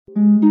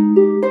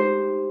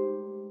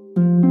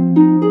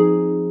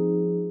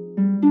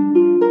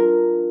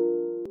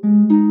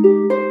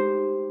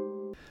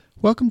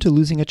Welcome to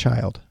Losing a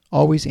Child,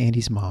 Always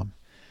Andy's Mom.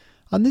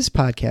 On this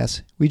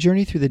podcast, we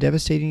journey through the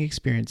devastating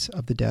experience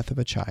of the death of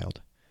a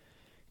child.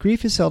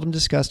 Grief is seldom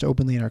discussed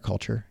openly in our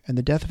culture, and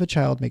the death of a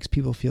child makes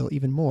people feel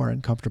even more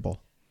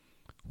uncomfortable.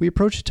 We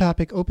approach the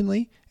topic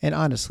openly and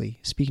honestly,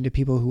 speaking to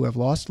people who have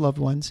lost loved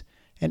ones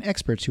and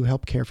experts who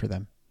help care for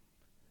them.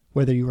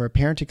 Whether you are a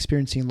parent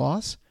experiencing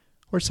loss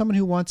or someone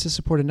who wants to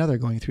support another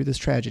going through this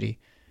tragedy,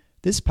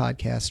 this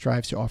podcast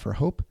strives to offer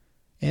hope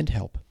and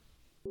help.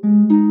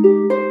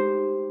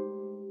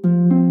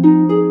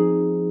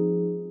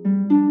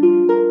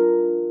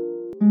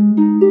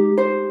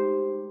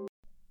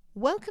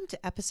 Welcome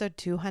to episode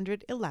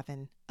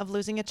 211 of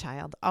Losing a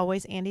Child,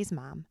 Always Andy's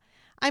Mom.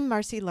 I'm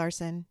Marcy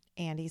Larson,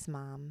 Andy's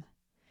mom.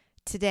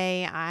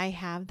 Today I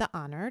have the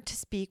honor to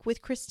speak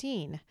with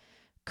Christine,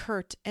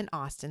 Kurt and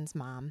Austin's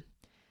mom.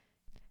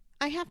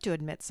 I have to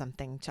admit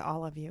something to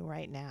all of you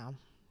right now.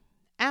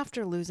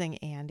 After losing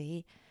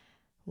Andy,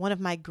 one of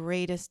my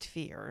greatest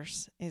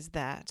fears is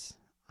that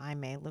I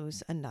may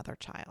lose another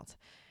child.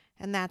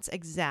 And that's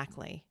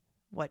exactly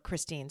what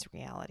Christine's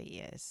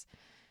reality is.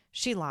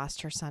 She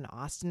lost her son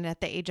Austin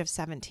at the age of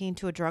 17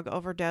 to a drug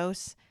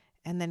overdose,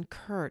 and then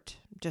Kurt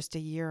just a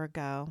year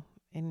ago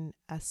in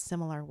a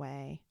similar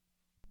way.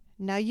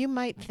 Now you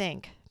might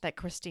think that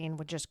Christine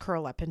would just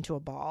curl up into a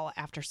ball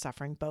after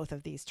suffering both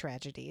of these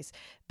tragedies,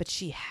 but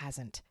she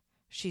hasn't.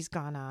 She's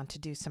gone on to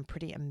do some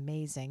pretty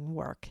amazing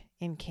work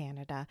in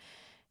Canada,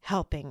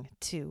 helping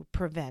to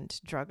prevent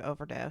drug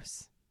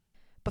overdose.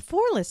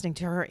 Before listening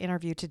to her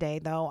interview today,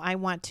 though, I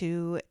want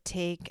to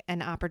take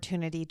an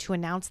opportunity to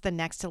announce the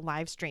next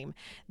live stream.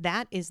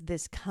 That is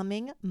this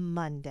coming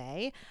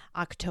Monday,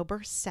 October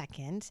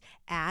 2nd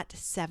at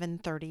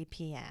 7:30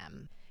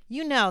 p.m.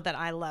 You know that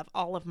I love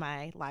all of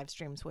my live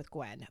streams with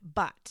Gwen,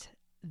 but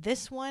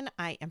this one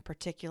I am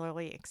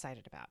particularly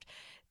excited about.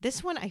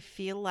 This one I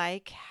feel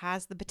like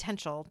has the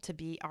potential to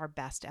be our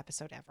best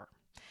episode ever.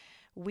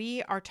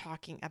 We are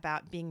talking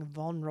about being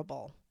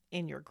vulnerable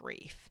in your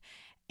grief,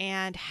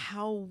 and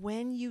how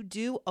when you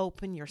do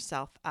open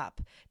yourself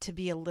up to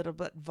be a little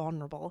bit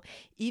vulnerable,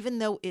 even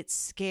though it's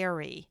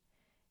scary,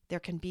 there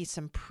can be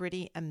some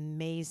pretty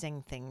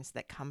amazing things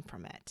that come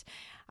from it.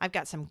 I've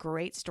got some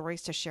great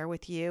stories to share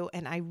with you,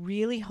 and I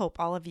really hope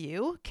all of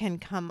you can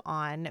come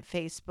on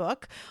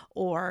Facebook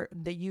or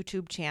the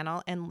YouTube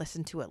channel and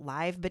listen to it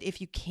live. But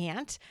if you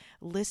can't,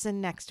 listen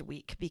next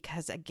week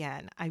because,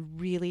 again, I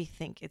really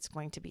think it's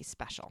going to be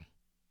special.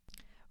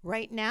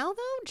 Right now,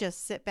 though,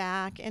 just sit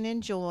back and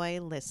enjoy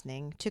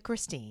listening to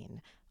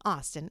Christine,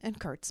 Austin, and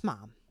Kurt's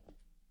mom.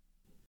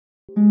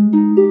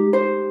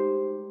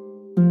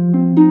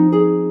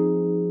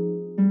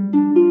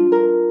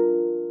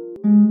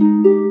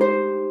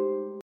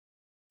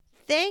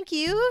 Thank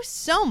you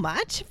so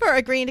much for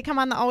agreeing to come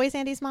on the Always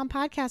Andy's Mom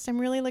podcast. I'm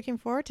really looking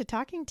forward to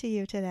talking to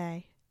you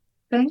today.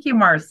 Thank you,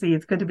 Marcy.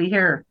 It's good to be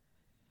here.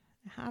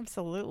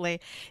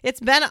 Absolutely. It's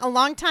been a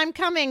long time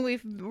coming.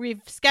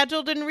 We've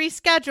scheduled and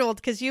rescheduled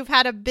because you've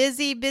had a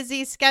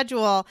busy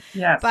schedule.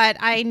 Yes. But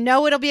I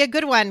know it'll be a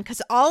good one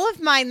because all of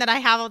mine that I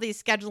have all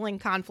these scheduling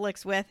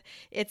conflicts with,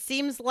 it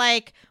seems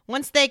like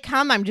once they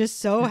come, I'm just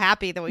so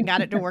happy that we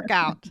got it to work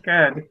out.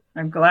 Good.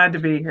 I'm glad to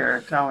be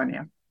here telling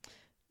you.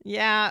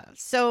 Yeah.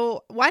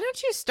 So why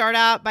don't you start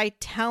out by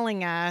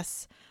telling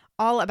us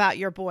all about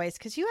your boys?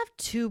 Because you have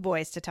two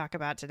boys to talk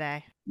about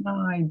today.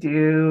 I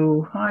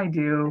do.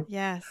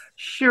 Yes.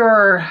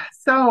 Sure.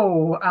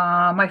 So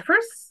my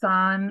first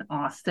son,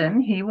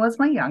 Austin, he was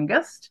my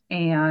youngest,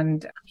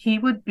 and he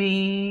would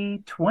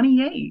be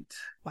 28.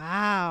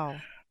 Wow.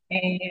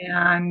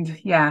 And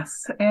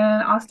yes,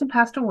 and Austin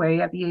passed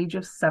away at the age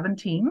of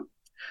 17.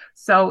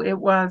 So it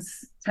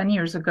was 10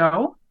 years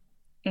ago.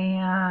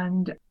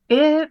 And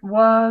it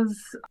was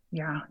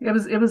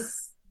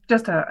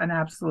just an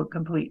absolute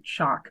complete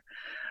shock.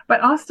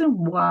 But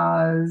Austin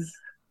was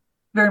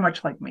very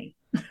much like me.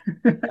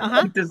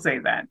 I like to say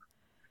that.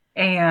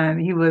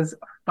 And he was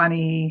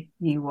funny.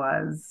 He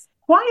was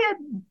quiet,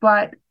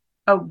 but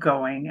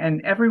outgoing.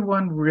 And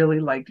everyone really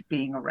liked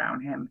being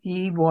around him.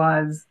 He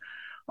was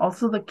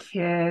also the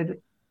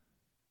kid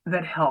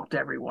that helped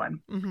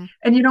everyone. Mm-hmm.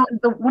 And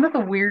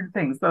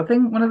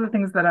one of the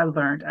things that I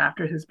learned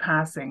after his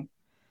passing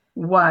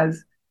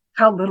was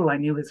how little I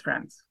knew his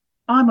friends.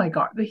 Oh my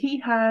God. He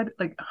had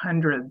like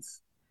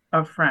hundreds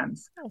of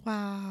friends.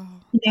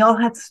 Wow. They all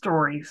had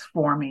stories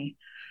for me,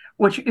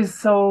 which is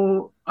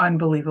so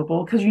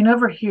unbelievable because you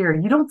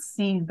don't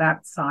see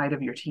that side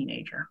of your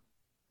teenager.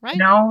 Right.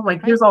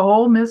 There's a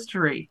whole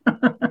mystery.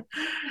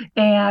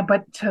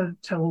 But to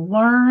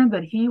learn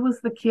that he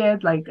was the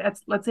kid, like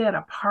let's say at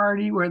a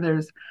party where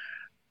there's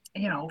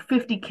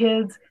 50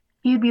 kids,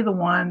 he'd be the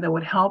one that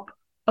would help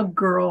a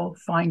girl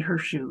find her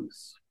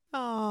shoes.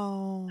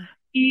 Oh.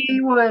 He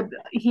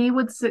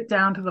would sit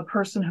down to the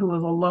person who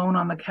was alone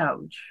on the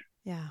couch.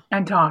 Yeah.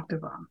 And talk to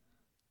them.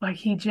 Like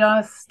he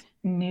just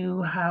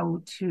knew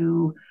how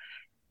to,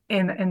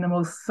 in the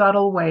most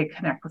subtle way,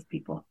 connect with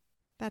people.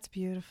 That's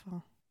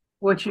beautiful.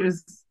 which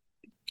is,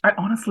 I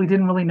honestly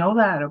didn't really know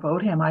that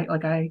about him. I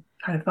kind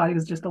of thought he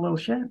was just a little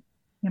shit,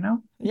 you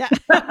know? Yeah.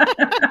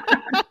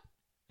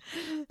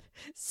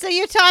 So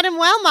you taught him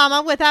well,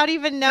 Mama, without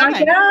even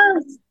knowing.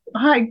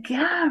 I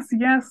guess,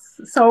 yes.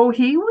 So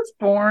he was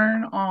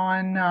born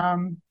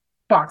on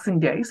Boxing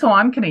Day. So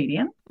I'm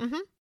Canadian. Mm-hmm.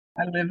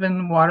 I live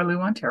in Waterloo,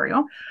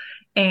 Ontario.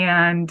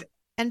 And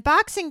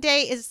Boxing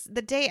Day is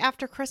the day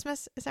after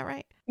Christmas. Is that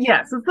right?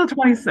 yes, it's the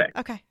 26th.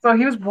 Okay. So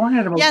he was born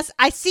at about... Yes,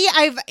 I see.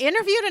 I've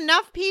interviewed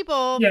enough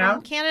people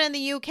from Canada and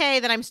the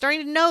UK that I'm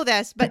starting to know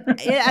this. But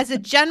as a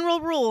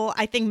general rule,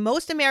 I think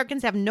most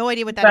Americans have no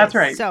idea what that is. That's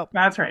right. So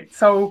that's right.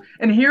 So,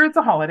 and here it's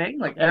a holiday.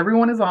 Like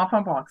everyone is off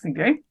on Boxing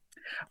Day.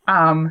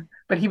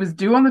 But he was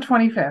due on the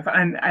 25th,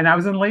 and I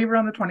was in labor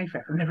on the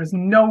 25th, and there was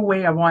no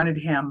way I wanted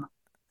him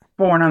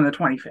born on the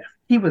 25th.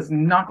 He was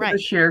not going to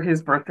share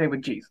his birthday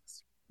with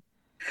Jesus.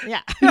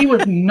 Yeah. He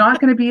was not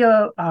going to be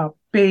a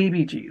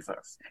baby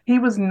Jesus. He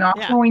was not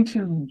going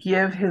to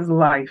give his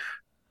life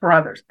for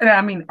others. And I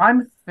mean,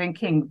 I'm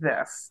thinking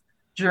this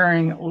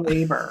during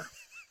labor.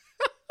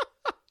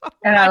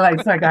 And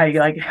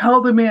I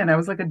held him in. I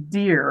was like a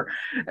deer,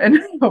 and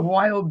a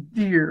wild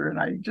deer, and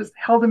I just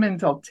held him in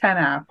until 10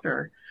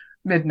 after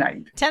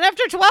midnight. 10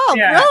 after 12,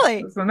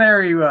 really? So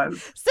there he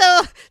was.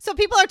 So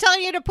people are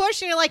telling you to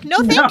push, and you're like, no,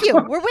 thank you.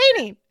 We're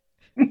waiting.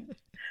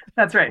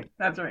 That's right.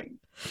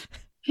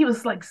 He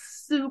was like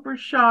super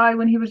shy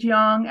when he was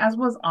young, as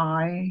was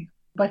I.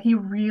 But he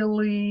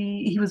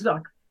was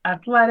like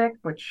athletic,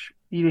 which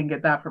he didn't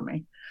get that from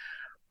me.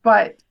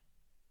 But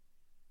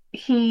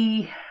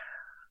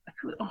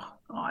oh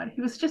God,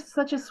 he was just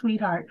such a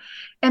sweetheart.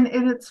 And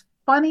it's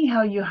funny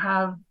how you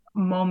have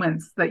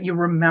moments that you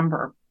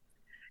remember.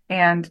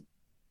 And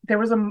there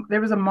was a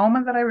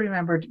moment that I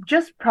remembered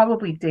just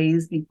probably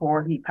days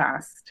before he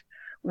passed,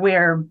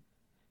 where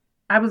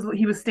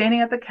he was standing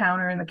at the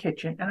counter in the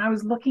kitchen, and I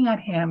was looking at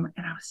him,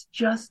 and I was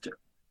just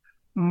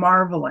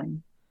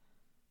marveling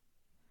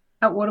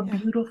at what a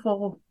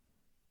beautiful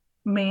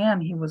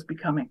man he was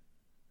becoming.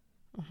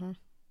 Mm-hmm.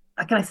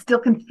 Like, and I still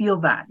can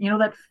feel that,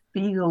 that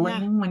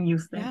feeling when you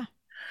think,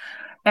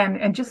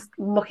 and just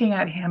looking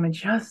at him and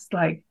just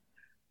like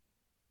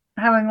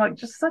having like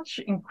just such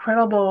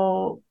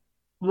incredible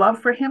love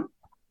for him.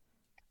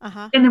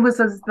 And it was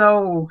as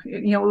though,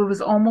 it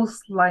was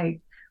almost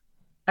like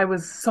I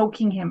was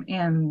soaking him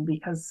in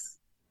because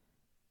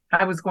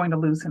I was going to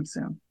lose him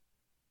soon.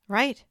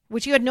 Right.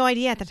 Which you had no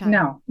idea at the time.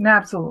 No,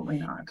 absolutely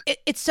not.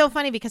 It's so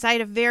funny because I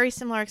had a very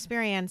similar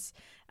experience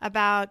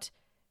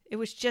it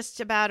was just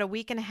about a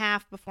week and a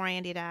half before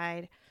Andy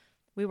died.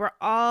 We were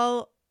our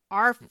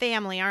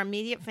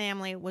immediate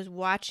family was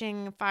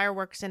watching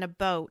fireworks in a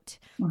boat.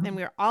 Mm-hmm. And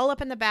we were all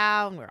up in the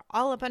bow, and we were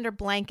all up under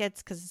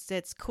blankets because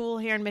it's cool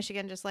here in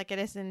Michigan, just like it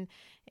is in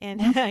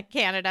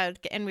Canada.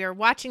 And we were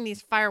watching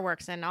these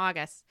fireworks in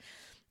August.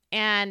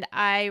 And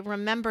I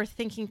remember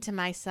thinking to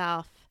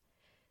myself,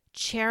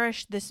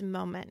 cherish this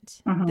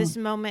moment. Mm-hmm. This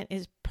moment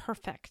is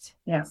perfect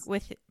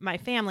with my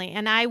family.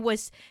 And I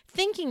was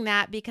thinking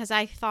that because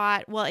I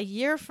thought, well, a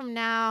year from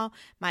now,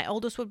 my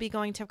oldest would be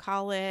going to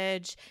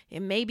college. It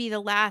may be the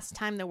last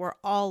time that we're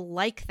all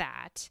like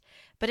that.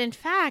 But in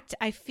fact,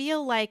 I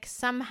feel like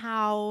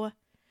somehow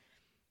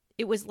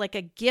it was like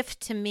a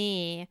gift to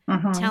me,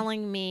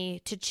 telling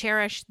me to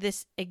cherish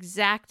this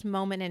exact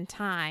moment in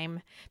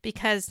time,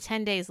 because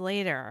 10 days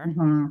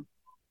later,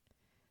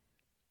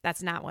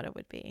 that's not what it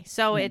would be.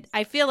 So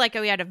I feel like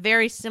we had a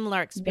very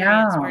similar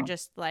experience where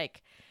just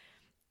like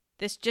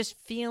this just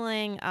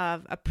feeling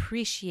of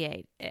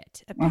appreciate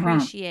it,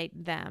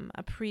 appreciate them,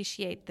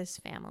 appreciate this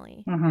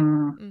family.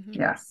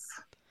 Yes.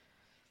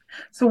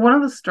 So one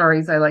of the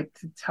stories I like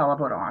to tell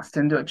about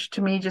Austin, which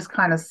to me just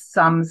kind of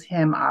sums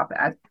him up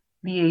at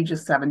the age of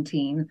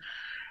 17,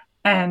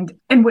 and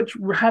which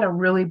had a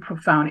really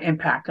profound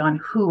impact on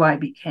who I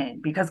became,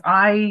 because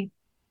I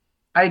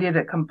did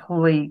a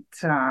complete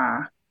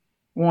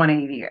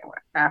 180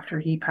 after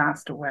he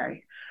passed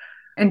away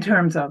in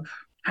terms of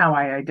how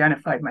I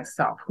identified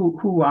myself,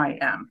 who I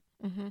am.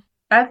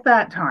 At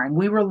that time,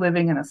 we were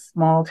living in a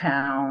small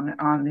town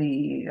on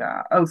the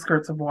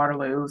outskirts of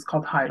Waterloo. It was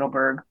called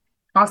Heidelberg.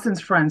 Austin's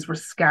friends were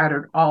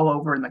scattered all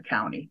over in the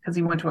county because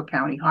he went to a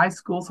county high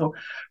school. So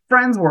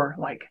friends were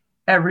like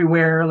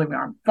everywhere, living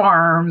on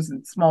farms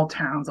and small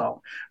towns,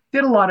 all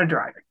did a lot of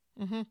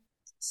driving.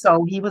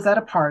 So he was at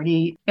a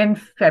party in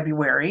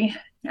February,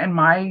 and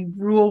my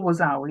rule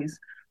was always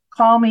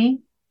call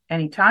me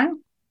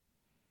anytime,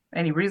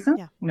 any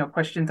reason, no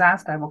questions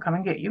asked, I will come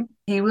and get you.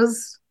 He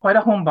was quite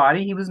a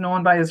homebody. He was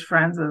known by his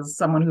friends as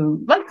someone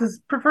who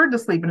preferred to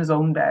sleep in his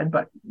own bed,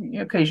 but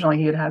occasionally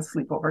he had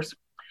sleepovers.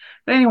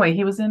 But anyway,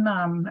 he was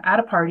at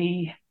a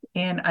party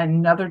in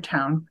another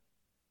town,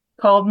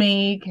 called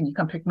me, can you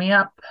come pick me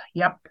up?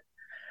 Yep.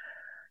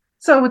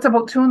 So it's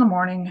about 2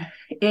 a.m.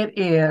 It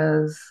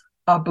is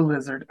a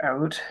blizzard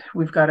out.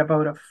 We've got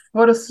about a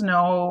foot of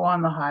snow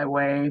on the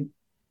highway,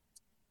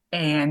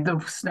 and the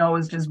snow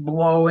is just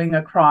blowing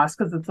across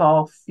because it's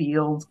all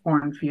fields,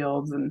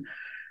 cornfields, and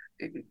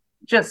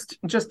just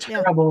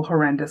terrible,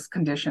 horrendous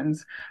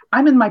conditions.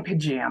 I'm in my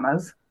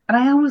pajamas, and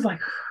I was like,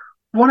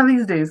 one of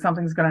these days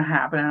something's going to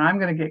happen, and I'm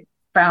going to get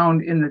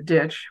found in the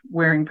ditch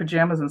wearing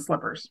pajamas and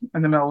slippers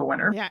in the middle of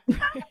winter. Yeah.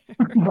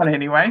 But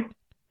anyway,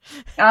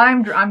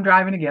 I'm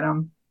driving to get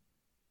him,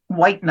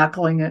 white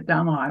knuckling it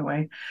down the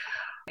highway.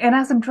 And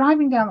as I'm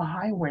driving down the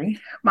highway,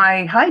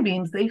 my high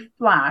beams, they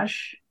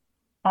flash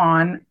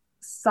on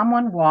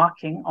someone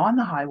walking on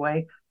the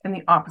highway in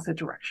the opposite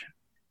direction.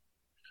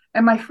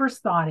 And my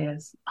first thought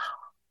is, oh,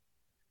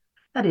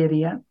 that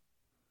idiot.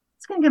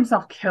 He's going to get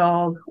himself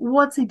killed.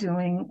 What's he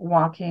doing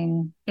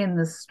walking in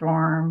this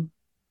storm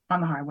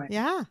on the highway?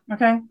 Yeah.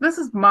 Okay. This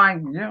is my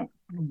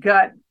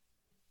gut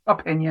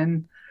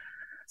opinion.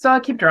 So I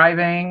keep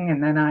driving,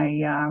 and then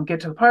I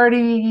get to the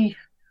party.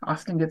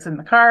 Austin gets in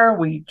the car.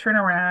 We turn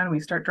around. We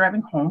start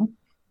driving home.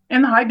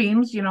 And the high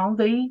beams,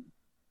 they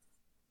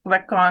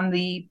flick on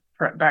the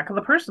back of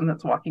the person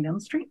that's walking down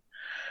the street.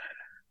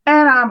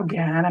 And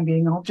I'm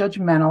being all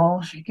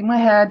judgmental, shaking my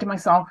head to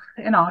myself.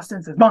 And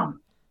Austin says,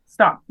 Mom,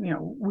 stop.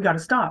 We got to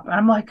stop. And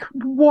I'm like,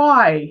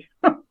 why?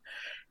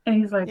 And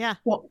he's like, yeah.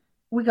 Well,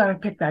 we got to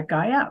pick that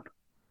guy up.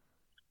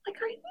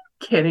 Like, are you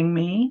kidding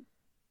me?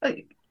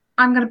 Like,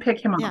 I'm going to pick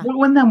him up. Yeah.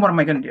 Well, then what am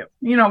I going to do?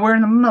 We're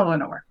in the middle of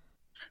nowhere.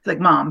 He's like,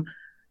 Mom,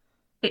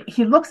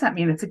 he looks at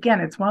me, and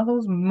it's one of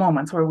those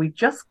moments where we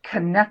just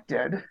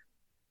connected,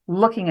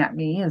 looking at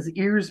me, his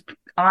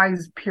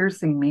eyes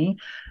piercing me.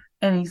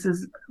 And he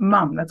says,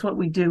 Mom, that's what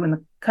we do in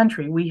the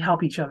country. We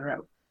help each other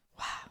out.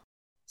 Wow.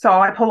 So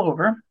I pull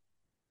over,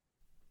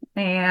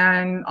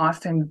 and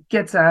Austin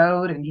gets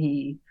out, and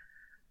he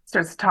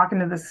starts talking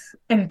to this,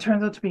 and it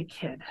turns out to be a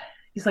kid.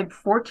 He's like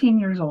 14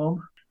 years old.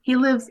 He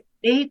lives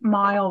 8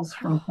 miles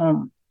from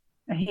home,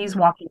 and he's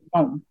walking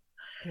home.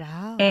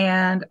 Wow.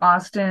 And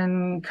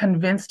Austin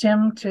convinced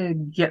him to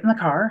get in the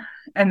car,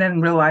 and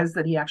then realized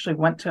that he actually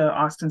went to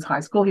Austin's high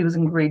school. He was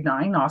in grade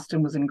 9.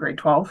 Austin was in grade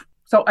 12.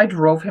 So I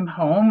drove him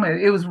home.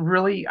 It was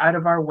really out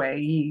of our way.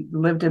 He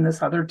lived in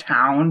this other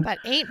town. But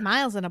 8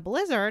 miles in a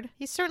blizzard,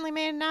 he certainly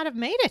may not have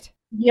made it.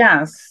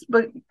 Yes,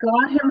 but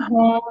got him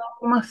home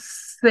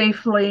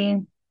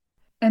safely.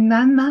 And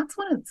then that's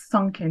when it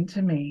sunk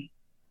into me.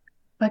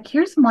 Like,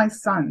 here's my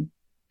son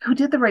who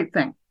did the right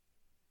thing.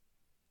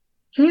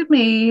 Here's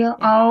me. Yeah.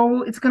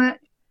 Oh, it's going to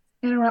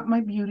interrupt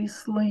my beauty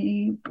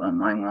sleep.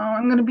 I'm like, oh,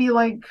 I'm going to be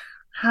like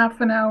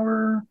half an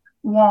hour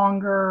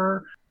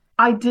longer.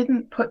 I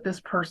didn't put this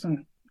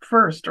person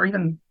first or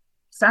even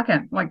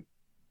second. Like,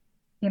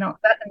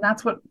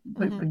 that's what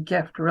the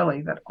gift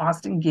really that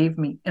Austin gave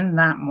me in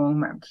that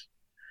moment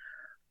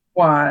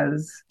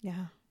was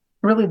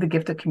really the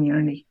gift of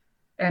community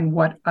and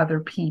what other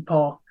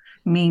people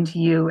mean to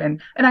you.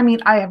 And I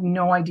mean, I have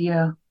no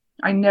idea.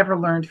 I never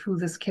learned who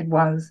this kid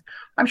was.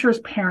 I'm sure his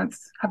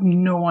parents have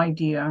no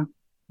idea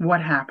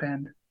what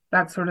happened,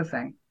 that sort of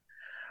thing.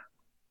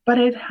 But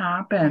it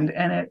happened,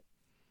 and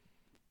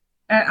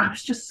I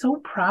was just so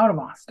proud of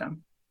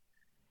Austin.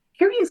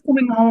 Here he's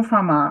coming home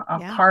from a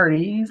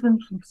party. He's been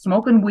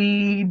smoking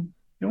weed,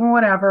 doing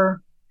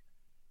whatever.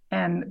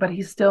 But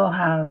he still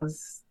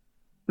has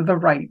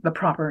the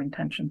proper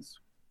intentions.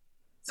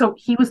 So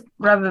he was,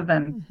 rather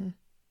than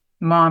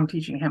Mom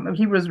teaching him,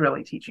 he was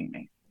really teaching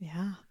me.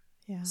 Yeah.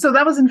 Yeah. So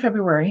that was in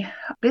February.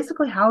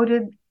 Basically,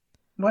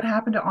 what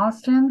happened to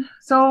Austin?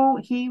 So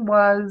he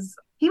was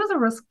a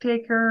risk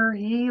taker.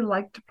 He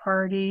liked to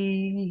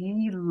party.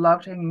 He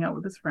loved hanging out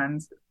with his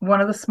friends.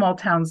 One of the small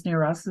towns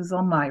near us is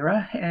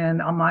Elmira,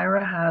 and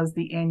Elmira has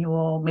the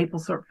annual Maple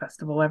Syrup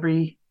Festival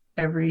every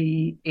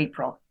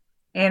April.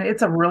 And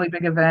it's a really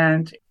big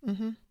event.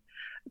 Mm-hmm.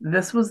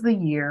 This was the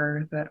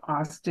year that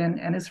Austin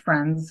and his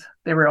friends,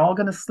 they were all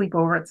going to sleep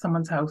over at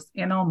someone's house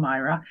in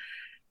Elmira,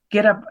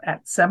 get up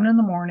at 7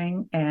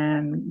 a.m.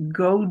 and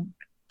go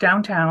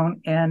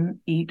downtown and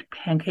eat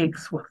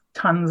pancakes with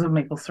tons of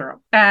maple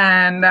syrup.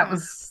 And that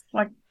was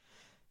like,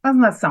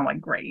 doesn't that sound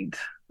like great?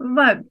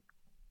 But,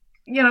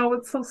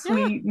 it's so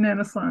sweet and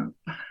innocent.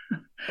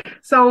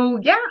 So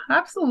yeah,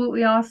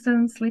 absolutely,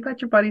 Austin, sleep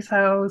at your buddy's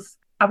house.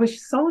 I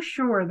was so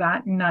sure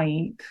that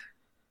night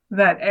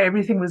that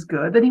everything was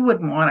good, that he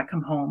wouldn't want to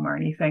come home or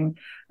anything,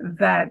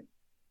 that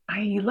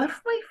I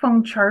left my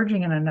phone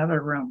charging in another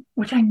room,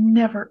 which I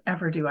never,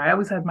 ever do. I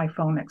always had my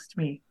phone next to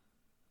me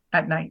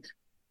at night.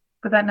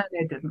 But that night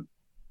I didn't.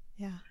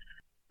 Yeah.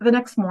 The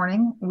next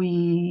morning,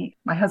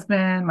 my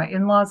husband, my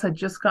in-laws had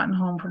just gotten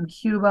home from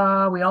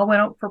Cuba. We all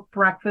went out for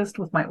breakfast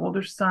with my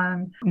older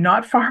son,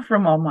 not far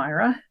from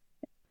Elmira.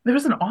 There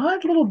was an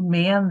odd little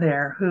man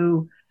there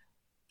who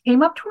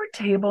came up to our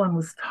table and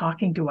was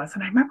talking to us.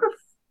 And I remember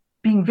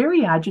being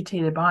very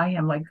agitated by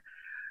him, like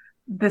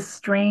this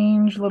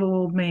strange little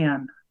old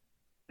man.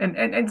 And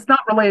it's not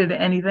related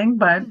to anything,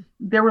 but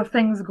there were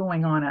things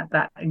going on at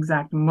that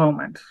exact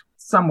moment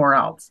somewhere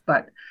else.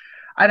 But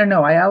I don't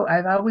know.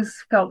 I've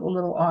always felt a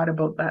little odd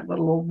about that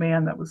little old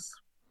man that was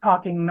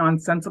talking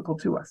nonsensical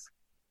to us.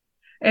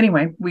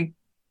 Anyway, we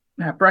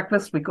have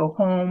breakfast, we go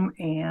home,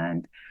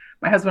 and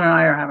my husband and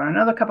I are having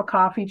another cup of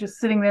coffee, just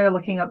sitting there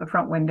looking out the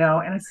front window,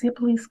 and I see a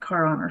police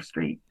car on our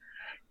street.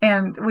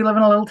 And we live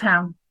in a little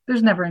town.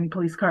 There's never any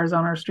police cars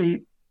on our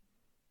street,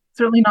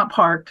 certainly not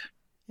parked.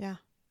 Yeah.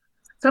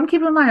 So I'm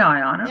keeping my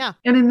eye on it. Yeah.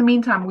 And in the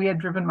meantime, we had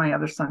driven my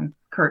other son,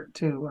 Kurt,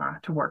 to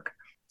work.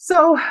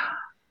 So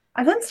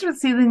I then started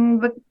seeing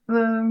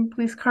the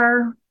police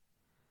car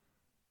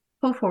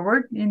pull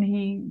forward, and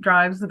he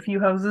drives a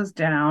few houses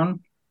down,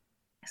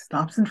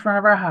 stops in front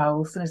of our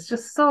house, and it's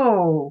just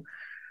so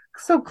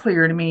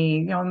clear to me.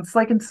 You know, it's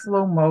like in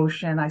slow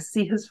motion. I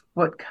see his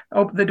foot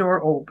open, the door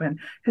open,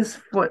 his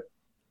foot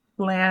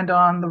land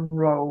on the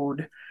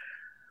road,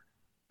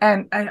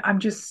 and I'm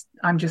just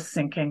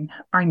thinking,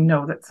 I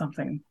know that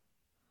something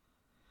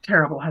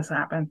terrible has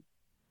happened.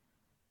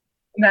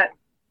 In that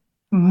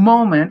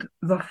moment,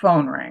 the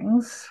phone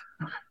rings.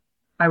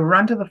 I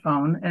run to the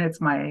phone, and it's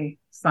my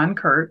son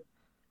Kurt,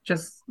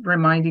 just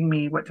reminding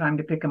me what time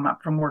to pick him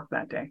up from work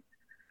that day.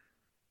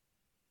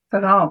 I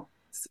said, oh,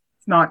 it's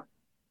not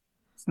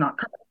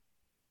Kurt.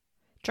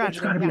 Tragedy,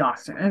 it's got to be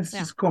Austin. And it's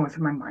just going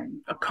through my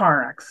mind. A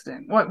car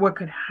accident. What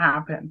could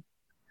happen?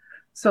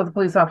 So the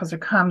police officer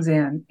comes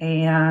in,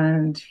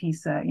 and he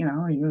said, you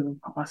know, are you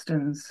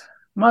Austin's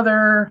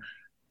mother?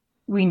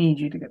 We need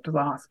you to get to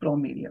the hospital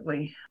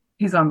immediately.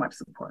 He's on life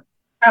support.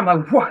 I'm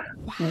like, what?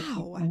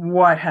 Wow.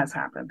 What has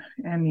happened?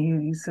 And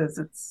he says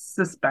it's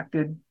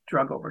suspected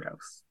drug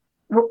overdose.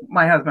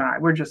 My husband and I,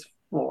 we're just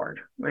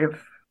floored.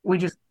 We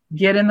just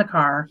get in the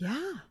car.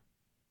 Yeah.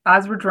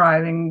 As we're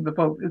driving,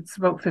 it's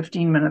about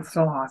 15 minutes to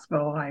the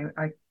hospital.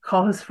 I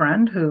call his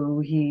friend who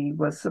he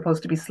was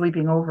supposed to be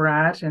sleeping over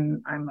at,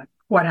 and I'm like,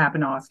 what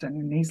happened to Austin?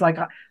 And he's like,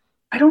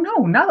 I don't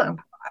know. No,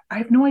 I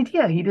have no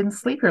idea. He didn't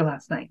sleep here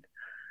last night.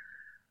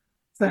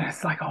 So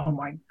it's like, oh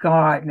my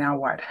God, now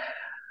what?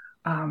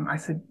 I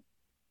said,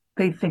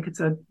 they think it's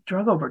a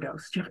drug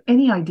overdose. Do you have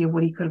any idea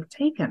what he could have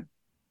taken?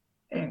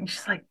 And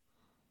she's like,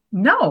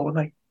 no,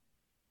 like,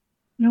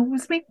 you know,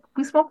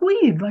 we smoke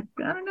weed. Like,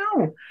 I don't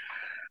know.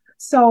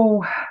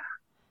 So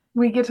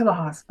we get to the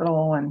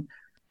hospital, and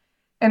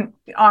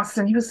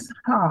Austin, he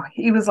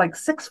was like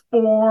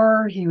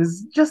 6'4". He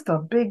was just a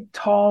big,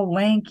 tall,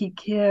 lanky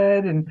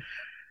kid, and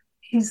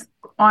he's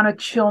on a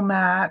chill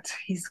mat.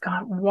 He's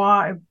got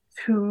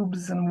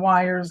tubes and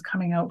wires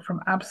coming out from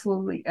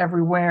absolutely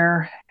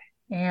everywhere.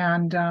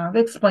 And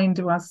they explained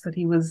to us that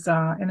he was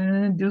in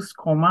an induced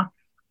coma.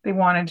 They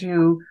wanted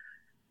to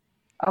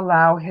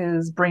allow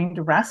his brain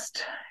to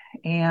rest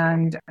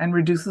and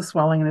reduce the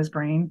swelling in his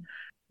brain.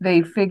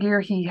 They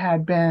figure he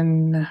had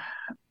been,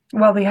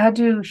 well, they had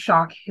to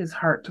shock his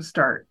heart to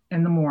start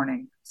in the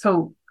morning.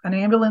 So an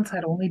ambulance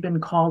had only been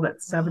called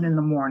at 7 in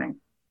the morning.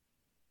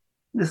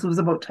 This was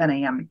about 10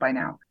 a.m. by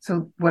now.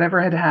 So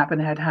whatever had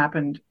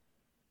happened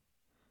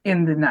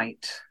in the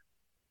night,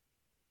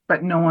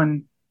 but no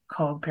one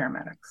called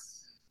paramedics.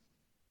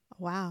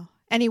 Wow.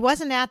 And he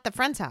wasn't at the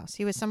friend's house.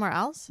 He was somewhere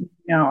else?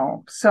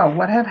 No. So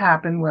what had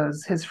happened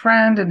was his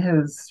friend and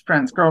his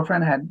friend's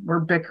girlfriend were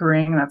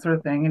bickering, that sort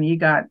of thing. And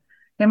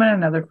him and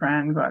another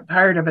friend got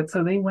tired of it.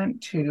 So they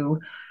went to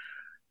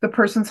the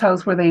person's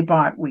house where they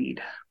bought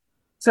weed.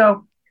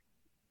 So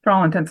for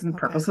all intents and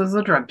purposes,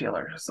 a drug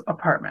dealer's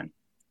apartment.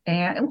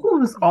 And it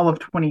was all of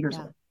 20 years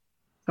old.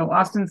 So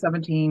Austin,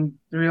 17,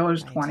 the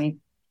dealer's 20.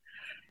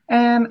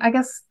 And I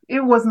guess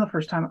it wasn't the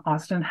first time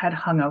Austin had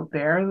hung out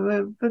there.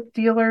 The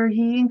dealer,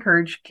 he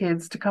encouraged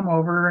kids to come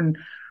over and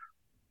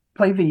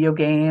play video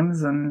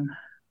games and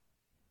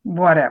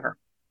whatever.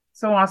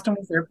 So Austin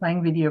was there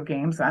playing video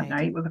games that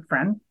night with a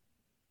friend.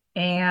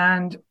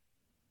 And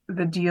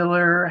the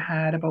dealer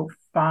had about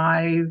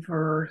five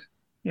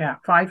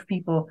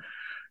people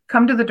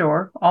come to the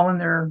door, all in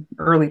their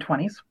early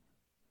 20s.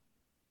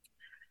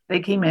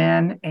 They came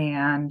in,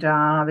 and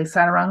they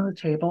sat around the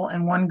table,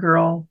 and one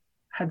girl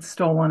had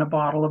stolen a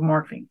bottle of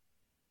morphine.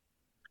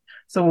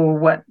 So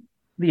what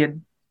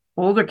the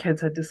older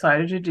kids had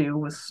decided to do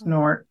was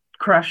snort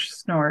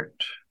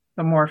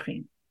the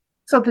morphine.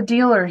 So the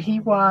dealer, he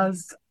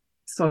was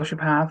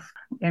sociopath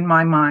in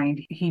my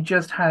mind. He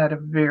just had a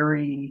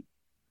very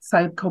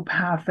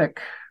psychopathic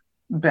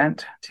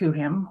bent to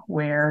him,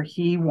 where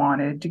he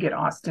wanted to get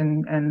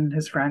Austin and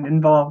his friend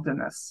involved in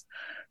this.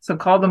 So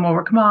called them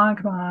over, come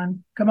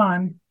on,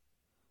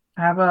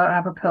 have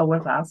a pill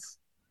with us.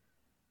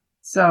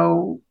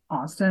 So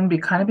Austin,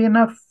 being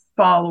a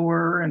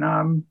follower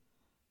and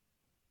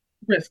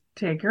risk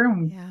taker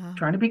and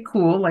trying to be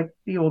cool like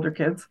the older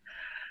kids,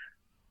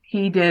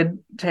 he did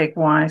take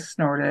one,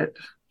 snort it,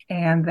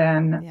 and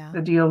then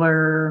the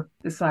dealer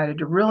decided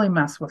to really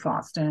mess with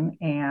Austin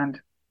and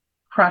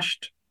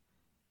crushed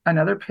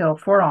another pill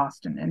for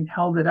Austin and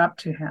held it up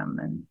to him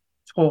and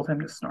told him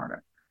to snort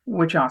it,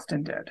 which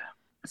Austin did.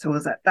 So it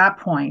was at that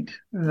point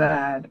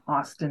that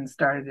Austin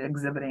started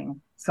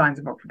exhibiting signs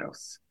of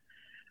overdose.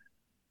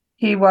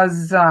 He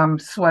was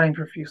sweating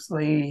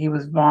profusely. He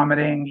was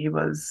vomiting. He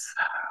was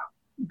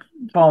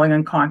falling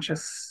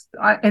unconscious.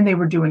 And they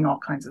were doing all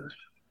kinds of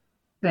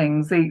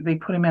things. They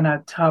put him in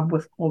a tub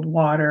with cold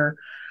water.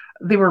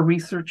 They were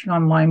researching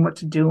online what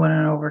to do in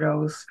an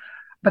overdose.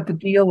 But the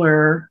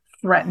dealer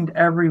threatened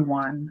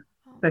everyone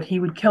that he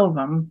would kill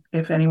them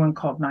if anyone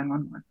called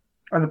 911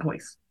 or the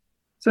police.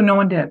 So no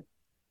one did.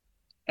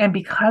 And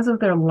because of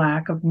their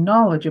lack of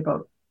knowledge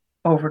about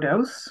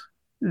overdose,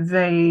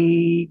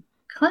 they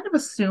kind of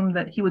assumed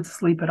that he would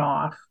sleep it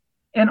off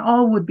and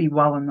all would be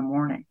well in the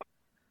morning.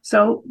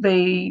 So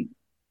they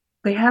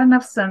had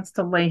enough sense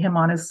to lay him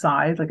on his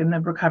side, like in the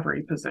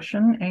recovery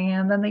position,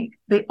 and then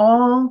they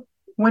all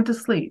went to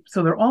sleep.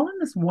 So they're all in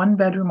this one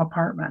bedroom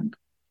apartment,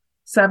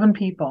 7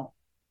 people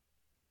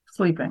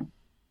sleeping.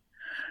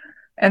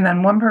 And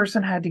then one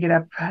person had to get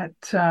up at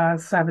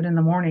 7 in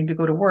the morning to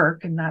go to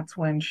work. And that's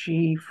when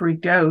she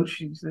freaked out.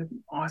 She said,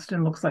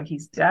 Austin looks like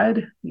he's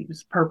dead. He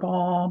was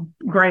purple,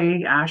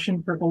 gray,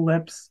 ashen purple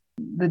lips.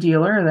 The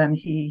dealer, then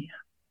he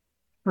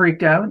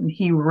freaked out and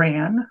he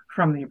ran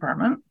from the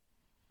apartment.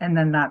 And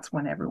then that's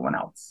when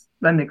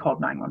then they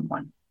called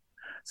 911.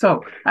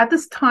 So at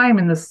this time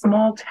in this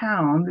small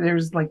town,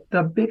 there's like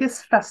the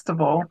biggest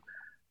festival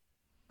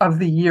of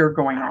the year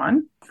going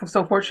on.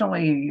 So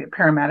fortunately,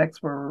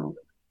 paramedics were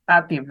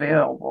at the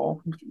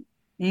available,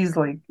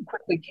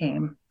 quickly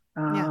came.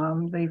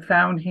 They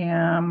found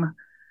him.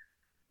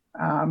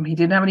 He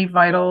didn't have any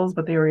vitals,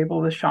 but they were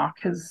able to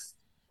shock his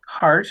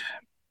heart,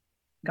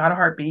 got a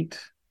heartbeat,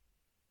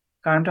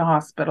 got him to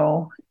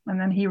hospital, and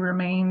then he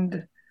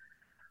remained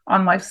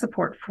on life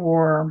support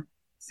for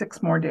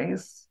 6 more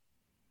days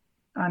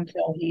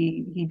until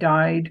he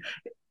died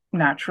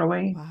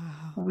naturally.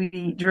 Wow.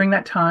 During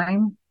that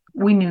time,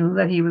 we knew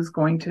that he was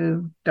going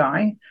to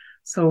die.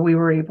 So we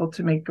were able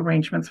to make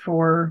arrangements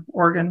for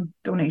organ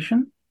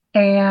donation.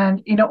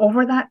 And,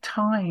 over that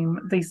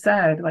time, they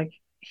said like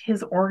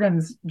his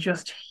organs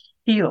just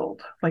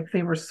healed. Like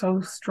they were so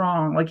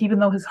strong. Like even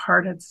though his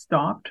heart had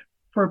stopped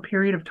for a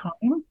period of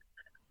time,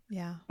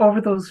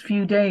 over those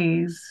few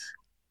days,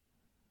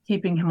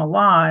 keeping him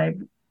alive,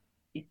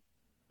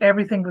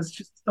 everything was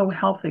just so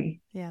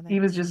healthy. He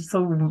was just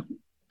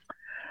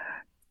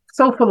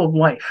so full of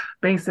life,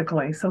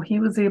 basically. So he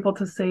was able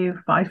to save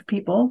 5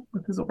 people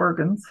with his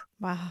organs.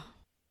 Wow.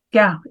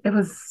 Yeah, it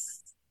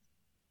was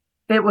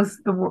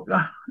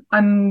the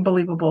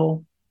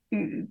unbelievable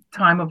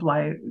time of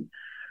life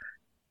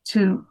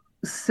to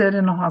sit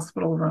in a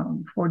hospital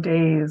room for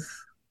days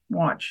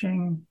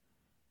watching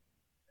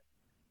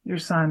your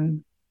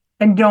son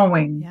and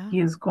knowing he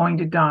is going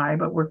to die,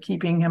 but we're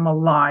keeping him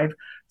alive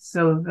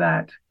so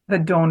that the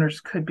donors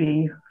could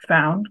be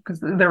found, because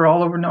they're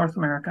all over North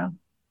America.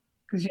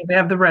 Because they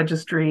have the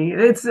registry.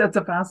 It's a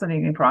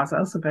fascinating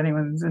process. If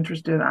anyone's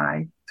interested,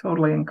 I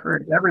totally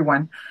encourage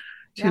everyone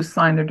to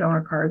sign their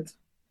donor cards.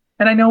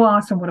 And I know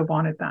Austin would have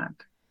wanted that.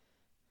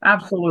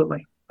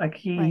 Absolutely. Like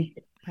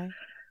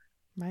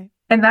Right.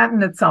 And that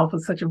in itself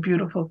is such a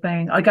beautiful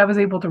thing. Like I was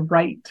able to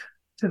write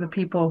to the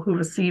people who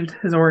received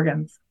his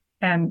organs,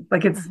 and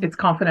like it's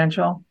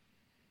confidential,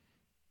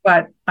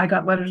 but I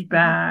got letters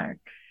back.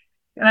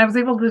 And I was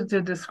able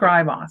to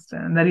describe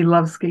Austin, that he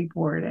loves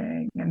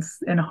skateboarding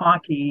and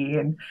hockey.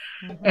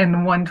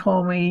 And one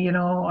told me,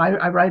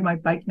 I ride my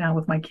bike now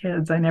with my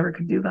kids. I never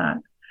could do that.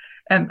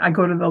 And I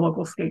go to the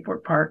local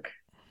skateboard park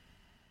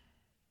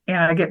and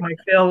I get my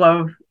fill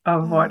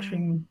of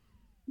watching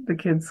the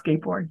kids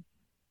skateboard.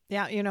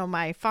 Yeah,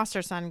 my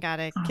foster son got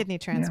a kidney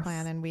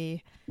transplant, and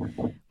we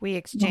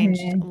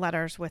exchanged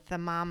letters with the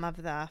mom of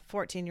the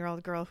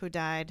 14-year-old girl who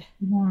died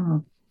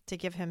to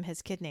give him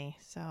his kidney.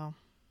 So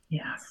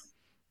yes.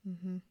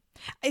 Mm-hmm.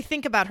 I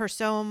think about her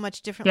so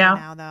much differently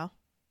now,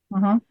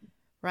 though.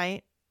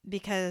 Right?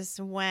 Because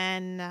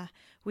when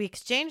we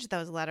exchanged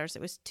those letters,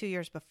 it was 2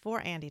 years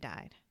before Andy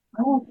died.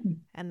 Oh,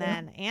 and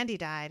then Andy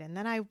died. And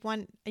then I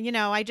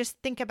just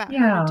think about her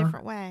in a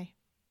different way.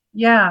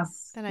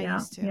 Yes. Than I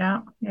used to.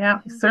 Yeah.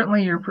 Mm-hmm.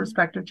 Certainly your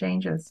perspective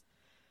changes.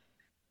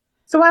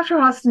 So after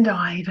Austin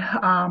died,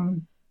 I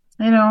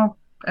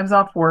was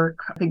off work.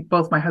 I think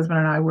both my husband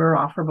and I were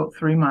off for about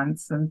 3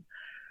 months. And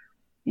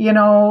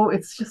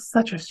it's just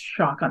such a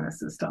shock on the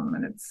system,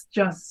 and it's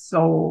just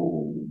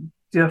so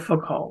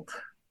difficult.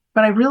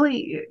 But I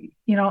really,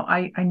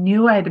 I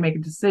knew I had to make a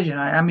decision.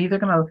 I'm either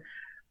going to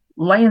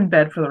lay in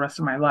bed for the rest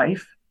of my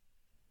life,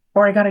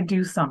 or I got to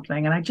do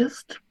something. And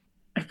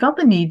I felt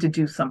the need to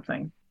do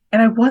something.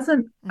 And I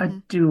wasn't a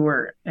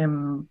doer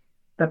in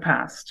the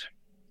past.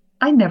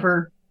 I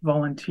never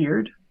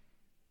volunteered.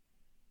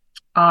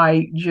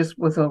 I just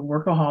was a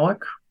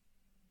workaholic.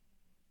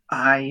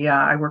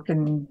 I worked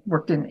in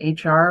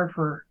HR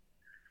for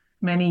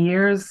many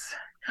years.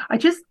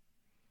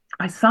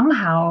 I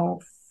somehow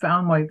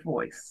found my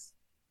voice,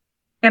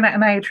 and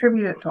I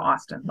attribute it to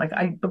Austin. Like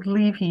I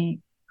believe he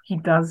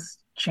does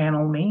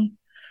channel me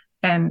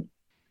and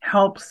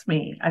helps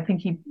me. I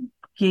think he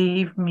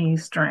gave me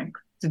strength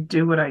to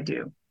do what I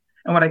do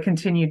and what I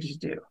continue to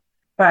do.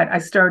 But I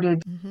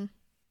started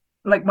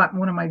like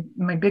one of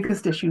my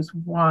biggest issues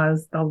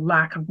was the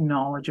lack of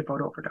knowledge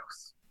about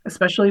overdose,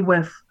 especially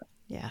with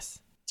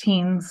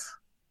teens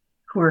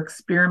who are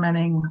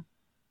experimenting,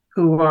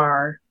 who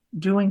are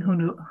doing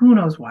who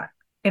knows what.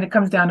 And it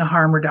comes down to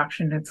harm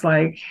reduction. It's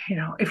like,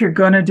 if you're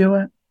going to do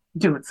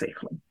it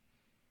safely.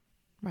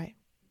 Right.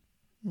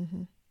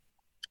 Mm-hmm.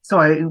 So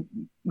I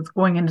was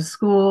going into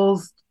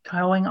schools,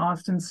 telling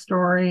Austin's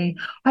story.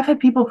 I've had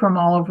people from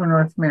all over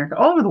North America,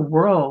 all over the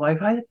world.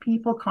 I've had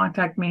people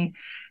contact me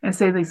and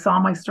say they saw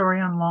my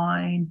story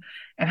online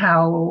and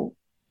how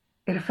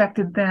it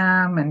affected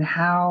them and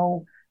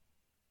how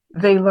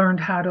they learned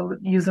how to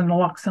use a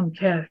naloxone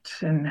kit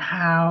and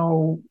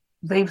how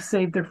they've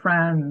saved their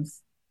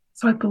friends.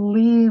 So I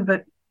believe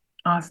that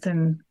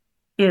Austin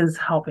is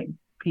helping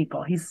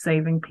people. He's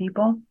saving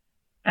people.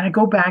 And I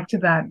go back to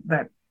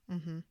that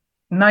Mm-hmm.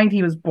 night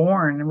he was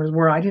born. It was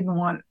where I didn't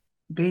want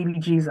baby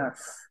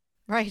Jesus.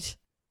 Right.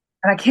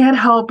 And I can't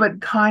help but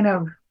kind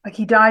of like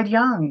he died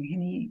young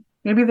and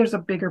maybe there's a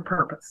bigger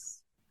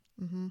purpose.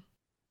 Mm-hmm.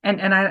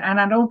 And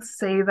I don't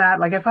say that.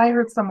 Like if I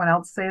heard someone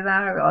else say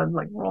that, I'd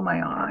like roll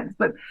my eyes.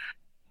 But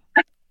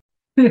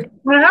when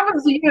it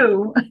happens to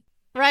you.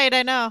 Right,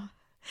 I know.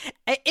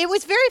 It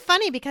was very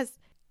funny because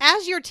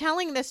as you're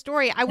telling this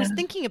story, I was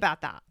thinking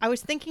about that. I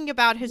was thinking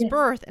about his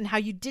birth and how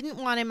you didn't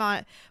want him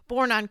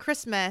born on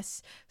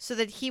Christmas so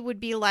that he would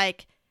be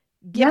like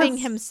giving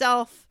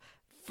himself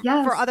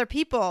for other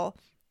people.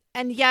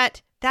 And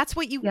yet that's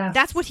what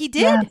that's what he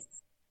did. Yes.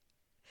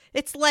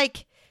 It's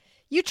like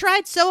you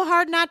tried so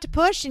hard not to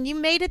push and you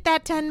made it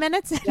that 10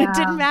 minutes and it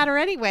didn't matter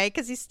anyway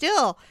because he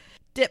still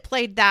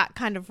played that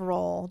kind of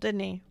role,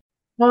 didn't he?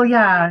 Well,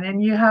 yeah.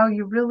 And how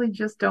you really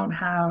just don't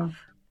have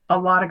a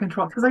lot of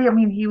control. Because I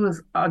mean, he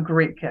was a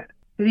great kid.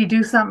 Did he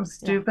do something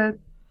stupid?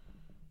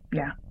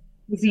 Yeah.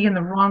 Was he in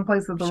the wrong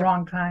place at the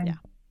wrong time?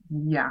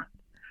 Yeah.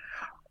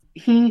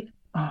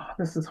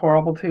 This is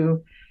horrible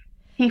too.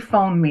 He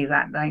phoned me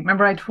that night.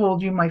 Remember I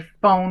told you my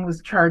phone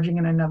was charging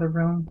in another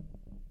room?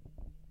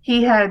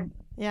 He had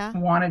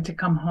wanted to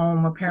come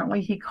home. Apparently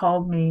he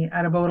called me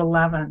at about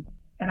 11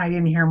 and I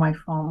didn't hear my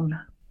phone.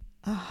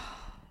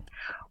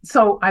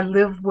 So I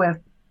lived with,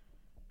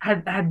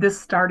 had this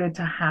started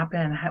to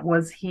happen,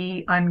 was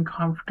he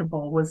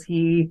uncomfortable? Was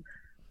he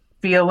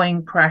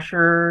feeling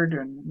pressured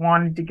and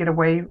wanted to get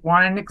away,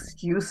 wanted an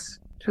excuse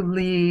to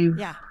leave?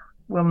 Yeah.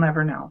 We'll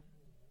never know.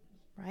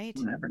 Right.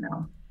 We'll never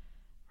know.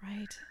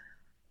 Right.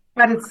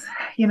 But it's,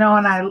 and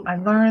I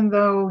learned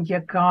though, you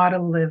gotta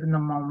live in the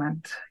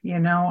moment.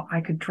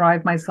 I could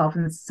drive myself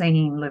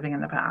insane living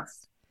in the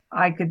past.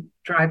 I could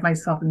drive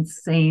myself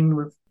insane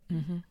with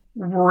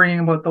worrying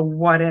about the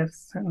what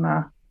ifs and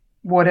the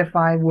what if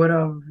I would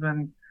have.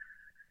 And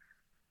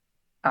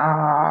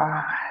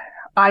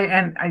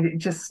I've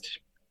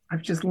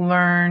just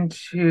learned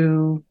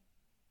to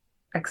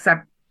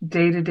accept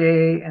day to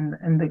day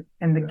and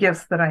the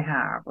gifts that I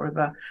have,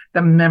 or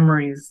the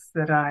memories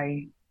that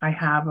I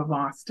have of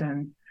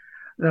Austin,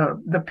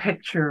 the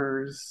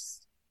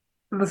pictures,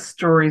 the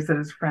stories that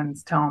his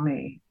friends tell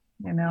me.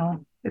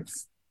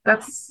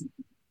 That's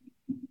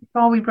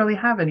all we really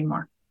have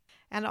anymore.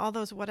 And all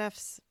those what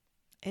ifs,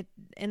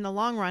 in the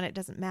long run, it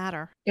doesn't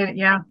matter.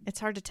 It's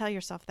hard to tell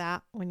yourself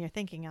that when you're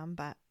thinking them,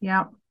 but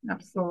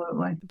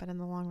absolutely. But in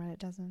the long run, it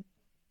doesn't.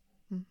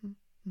 Mm-hmm.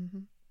 Mm-hmm.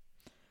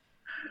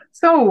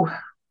 So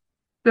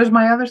there's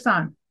my other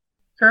son,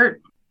 Kurt.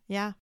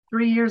 Yeah.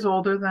 3 years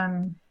older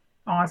than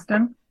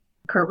Austin.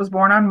 Kurt was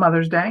born on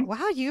Mother's Day.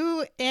 Wow,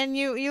 you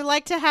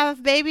like to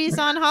have babies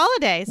on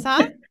holidays,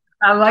 huh?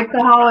 I like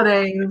the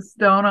holidays,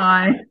 don't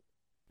I?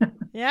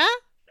 Yeah?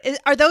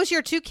 Are those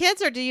your 2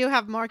 kids or do you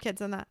have more kids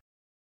than that?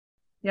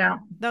 Yeah.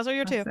 Those are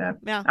your 2.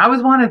 Yeah. I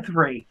always wanted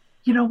 3.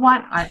 You know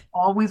what? I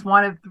always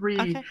wanted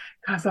 3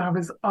 because I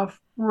was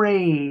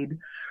afraid.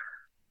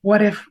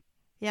 What if?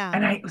 Yeah.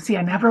 And I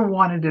never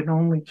wanted an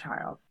only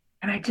child.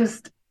 And I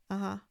just,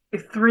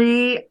 if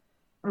 3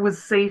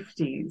 was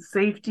safety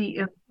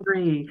in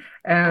 3.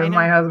 And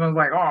my husband was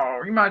like,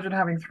 oh, imagine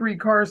having 3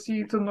 car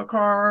seats in the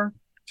car.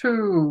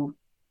 2.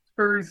 It's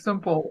very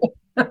simple.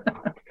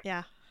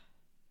 Yeah.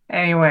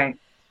 Anyway.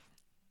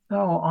 So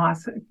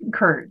Austin,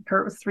 Kurt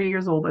was 3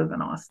 years older than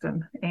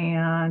Austin.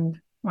 And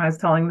when I was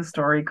telling the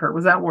story, Kurt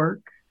was at work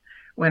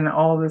when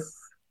all this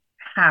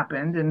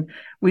happened, and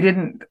we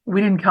didn't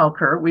kill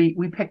Kurt.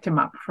 We picked him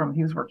up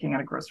he was working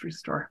at a grocery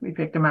store. We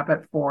picked him up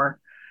at 4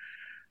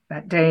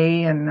 that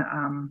day and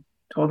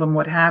told him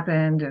what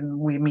happened, and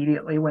we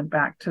immediately went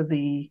back to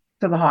the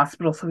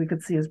hospital so we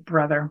could see his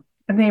brother.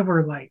 And they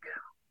were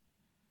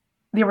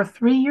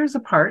 3 years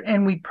apart,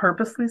 and we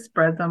purposely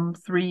spread them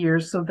 3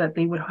 years so that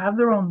they would have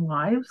their own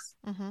lives.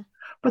 Mm-hmm.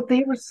 But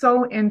they were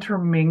so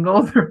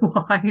intermingled, their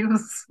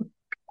lives.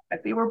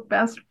 They were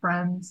best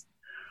friends.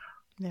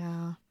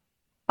 Yeah.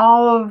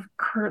 All of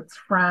Kurt's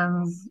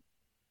friends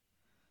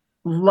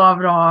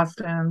loved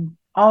Austin.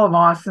 All of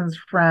Austin's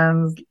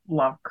friends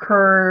loved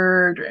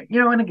Kurt.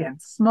 And again,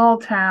 small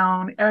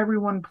town,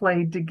 everyone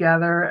played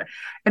together.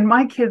 And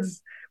my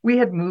kids, we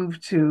had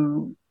moved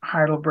to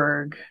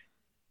Heidelberg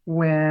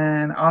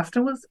when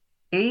Austin was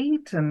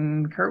 8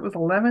 and Kurt was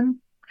 11,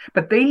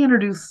 but they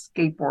introduced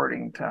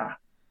skateboarding to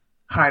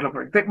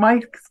Heidelberg.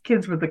 My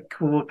kids were the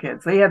cool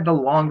kids. They had the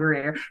longer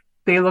hair.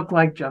 They looked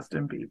like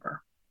Justin Bieber.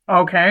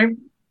 Okay.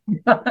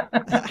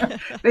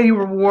 They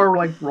wore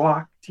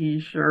rock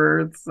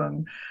t-shirts.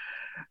 And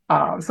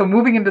so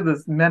moving into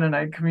this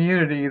Mennonite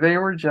community, they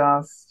were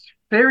just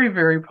very,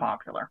 very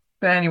popular.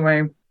 But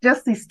anyway,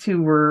 just these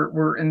two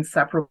were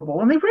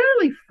inseparable, and they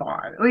rarely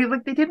fought.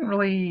 Like they didn't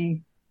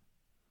really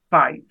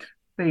fight.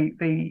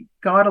 They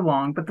got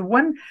along. But the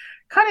one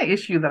kind of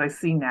issue that I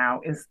see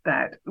now is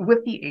that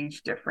with the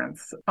age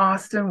difference,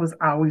 Austin was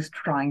always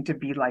trying to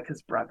be like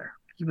his brother.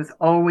 He was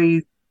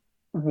always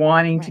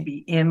wanting to be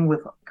in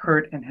with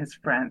Kurt and his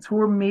friends, who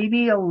were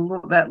maybe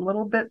that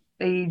little bit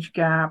age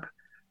gap.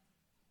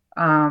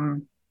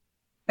 And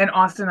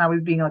Austin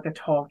always being like a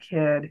tall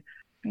kid,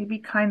 maybe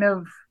kind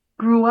of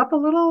grew up a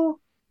little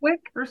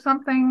quick or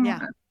something.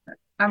 Yeah.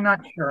 I'm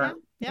not sure.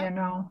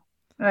 Yeah.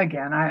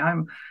 Again,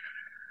 I'm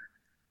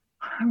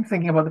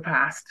thinking about the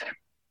past.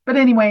 But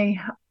anyway,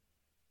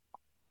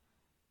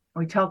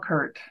 we tell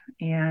Kurt,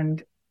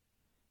 and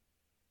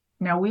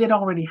now we had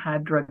already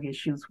had drug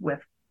issues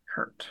with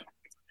Kurt.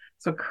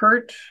 So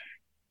Kurt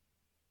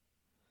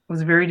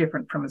was very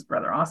different from his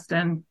brother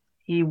Austin.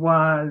 He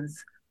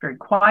was very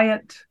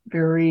quiet,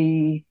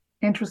 very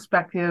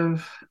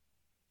introspective,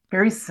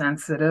 very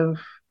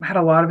sensitive, had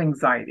a lot of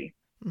anxiety.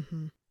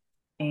 Mm-hmm.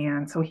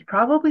 And so he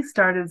probably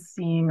started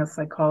seeing a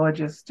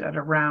psychologist at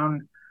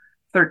around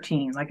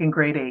 13, like in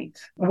grade 8.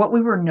 What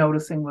we were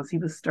noticing was he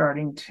was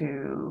starting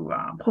to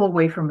pull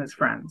away from his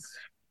friends.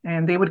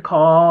 And they would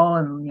call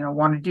and,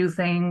 want to do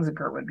things. And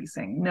Kurt would be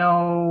saying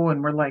no.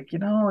 And we're like,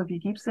 if you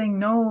keep saying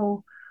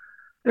no,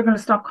 they're going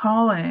to stop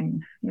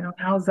calling.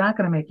 How's that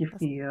going to make you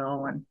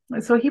feel?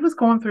 And so he was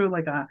going through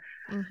like a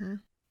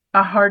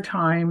hard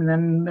time. And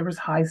then there was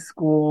high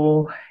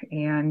school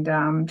and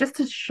just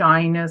his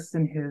shyness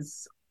and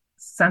his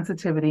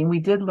sensitivity. And we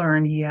did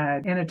learn he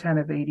had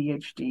inattentive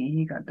ADHD.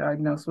 He got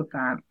diagnosed with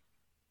that.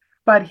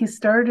 But he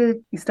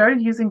started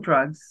using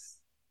drugs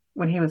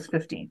when he was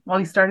 15. Well,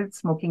 he started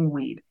smoking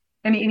weed.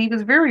 And he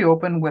was very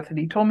open with it.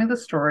 He told me the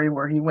story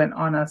where he went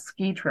on a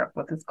ski trip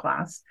with his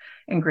class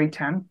in grade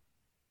 10.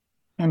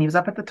 And he was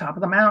up at the top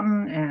of the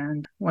mountain,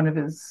 and one of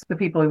the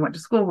people he went to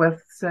school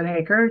with said,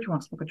 "Hey, Kurt, you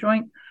want to smoke a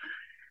joint?"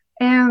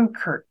 And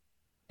Kurt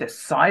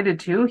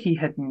decided to. He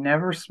had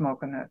never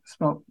smoked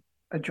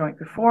a joint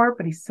before,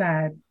 but he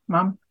said,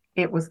 "Mom,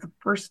 it was the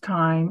first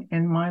time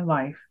in my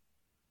life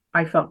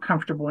I felt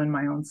comfortable in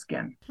my own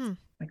skin."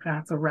 Like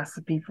that's a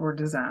recipe for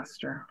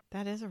disaster.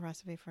 That is a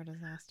recipe for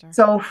disaster.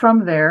 So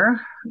from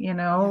there,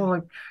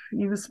 like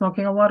he was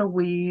smoking a lot of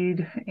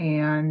weed,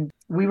 and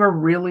we were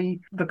really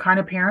the kind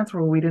of parents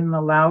where we didn't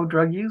allow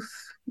drug use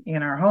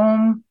in our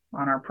home,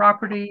 on our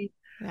property.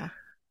 Yeah.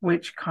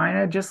 Which kind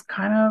of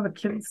the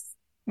kids,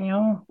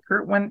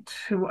 Kurt went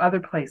to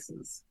other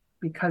places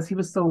because he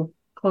was so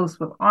close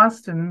with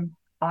Austin.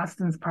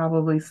 Austin's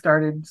probably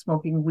started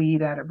smoking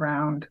weed at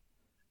around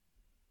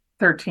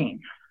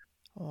 13.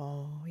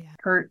 Oh, yeah.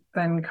 Kurt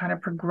then kind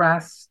of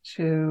progressed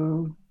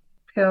to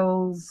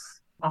pills.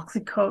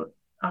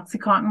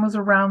 Oxycontin was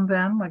around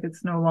then, like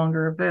it's no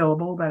longer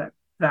available, but at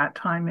that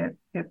time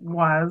it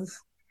was.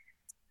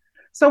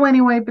 So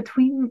anyway,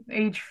 between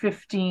age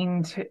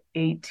 15 to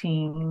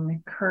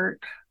 18,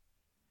 Kurt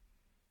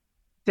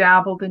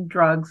dabbled in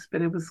drugs,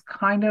 but it was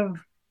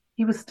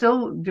he was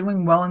still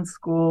doing well in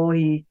school.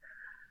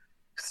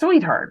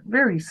 Sweetheart,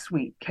 very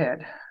sweet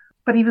kid,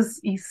 but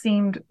he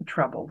seemed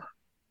troubled.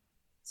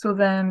 So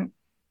then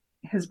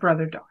his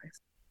brother dies.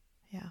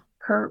 Yeah.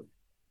 Kurt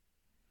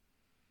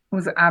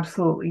was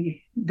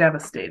absolutely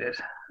devastated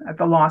at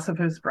the loss of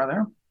his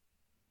brother.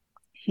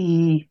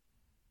 He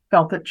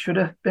felt it should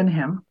have been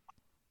him.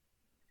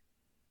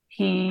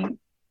 He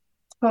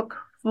took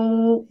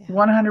full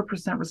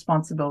 100%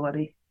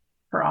 responsibility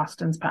for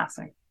Austin's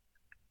passing.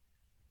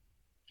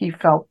 He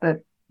felt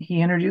that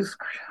he introduced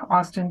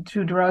Austin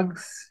to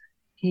drugs.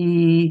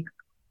 It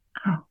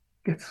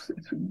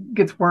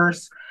gets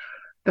worse.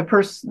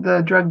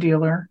 The drug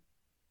dealer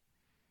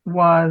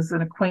was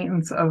an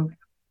acquaintance of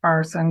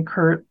our son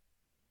Kurt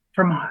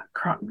from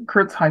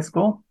Kurt's high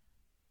school.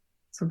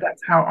 So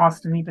that's how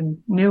Austin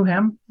even knew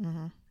him.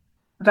 Mm-hmm.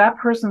 That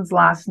person's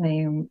last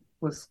name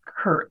was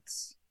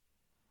Kurtz,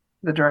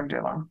 the drug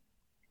dealer.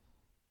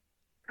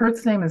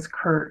 Kurt's name is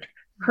Kurt.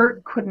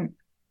 Kurt couldn't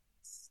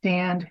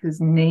stand his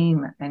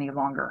name any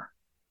longer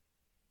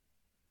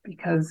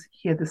because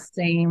he had the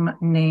same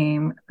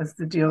name as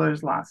the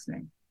dealer's last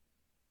name.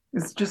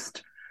 It's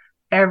just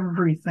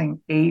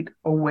everything ate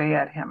away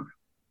at him.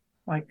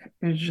 Like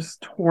it was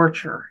just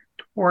torture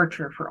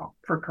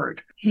for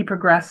Kurt. He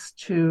progressed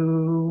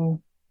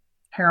to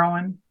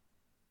heroin.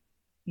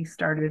 He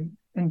started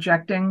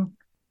injecting.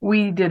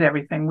 We did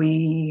everything.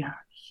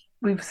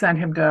 We've sent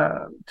him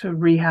to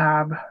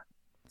rehab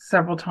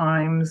several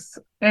times,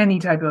 any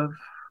type of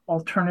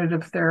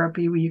alternative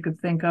therapy you could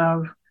think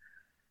of.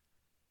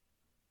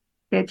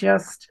 It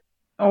just,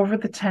 over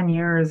the 10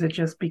 years, it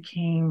just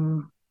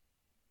became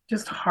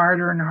just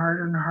harder and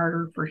harder and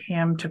harder for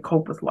him to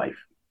cope with life.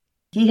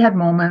 He had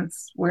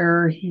moments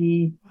where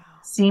he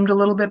seemed a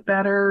little bit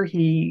better.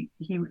 He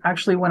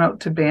actually went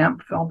out to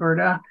Banff,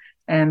 Alberta,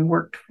 and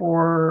worked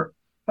for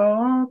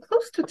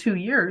close to 2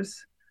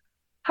 years.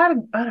 Had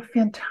a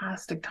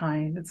fantastic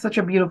time. It's such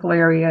a beautiful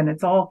area, and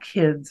it's all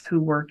kids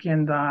who work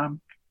in the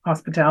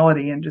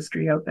hospitality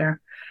industry out there,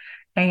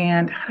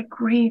 and had a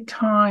great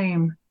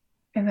time.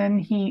 And then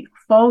he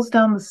falls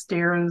down the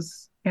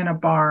stairs in a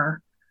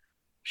bar,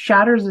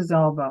 shatters his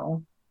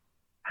elbow,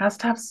 has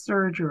to have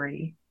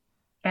surgery,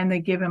 and they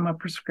give him a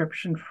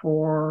prescription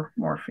for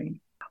morphine.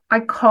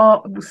 As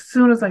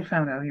soon as I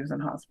found out he was in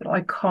hospital,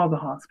 I called the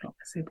hospital.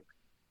 I said,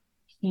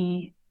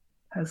 he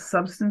has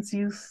substance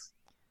use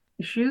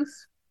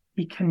issues.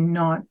 He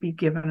cannot be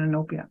given an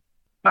opiate.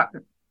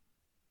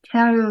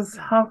 Canada's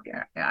health,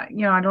 I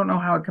don't know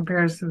how it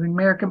compares to the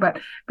American, but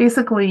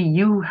basically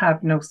you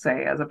have no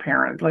say as a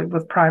parent, like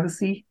with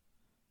privacy.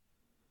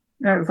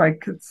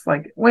 It's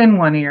like in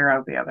one ear,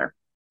 out the other.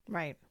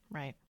 Right,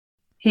 right.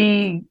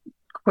 He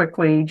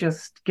quickly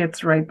just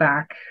gets right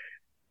back.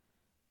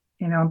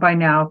 By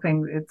now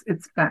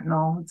it's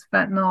fentanyl. It's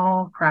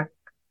fentanyl, crack,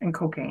 and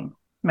cocaine,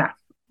 meth.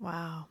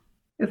 Wow.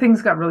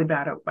 Things got really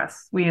bad out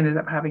west. We ended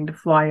up having to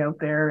fly out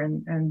there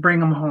and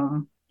bring him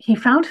home. He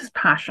found his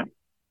passion.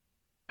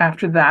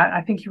 After that,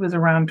 I think he was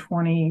around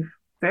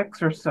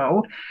 26 or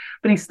so,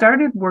 but he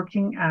started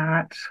working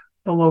at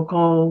the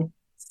local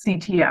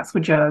CTS,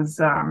 which is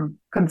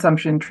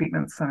Consumption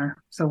Treatment Center.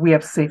 So we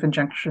have safe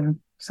injection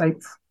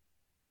sites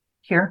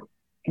here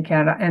in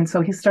Canada. And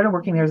so he started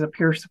working there as a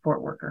peer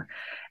support worker.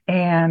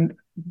 And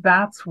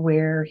that's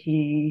where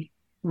he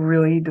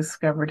really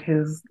discovered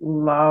his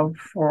love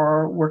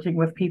for working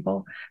with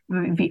people,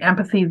 the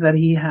empathy that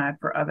he had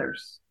for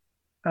others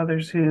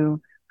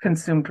who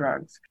consume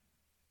drugs.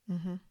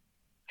 Mm-hmm.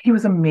 He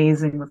was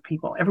amazing with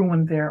people.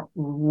 Everyone there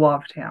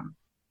loved him.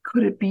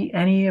 Could it be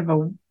any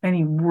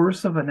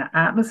worse of an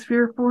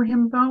atmosphere for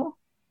him, though,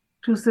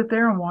 to sit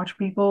there and watch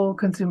people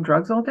consume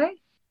drugs all day?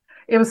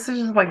 It was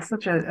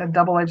such a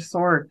double-edged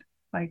sword,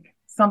 like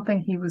something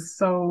he was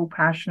so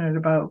passionate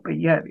about, but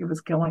yet it was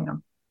killing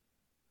him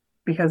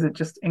because it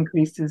just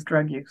increased his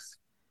drug use.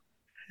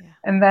 Yeah.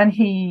 And then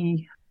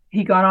he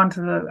got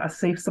onto a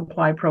safe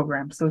supply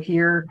program. So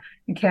here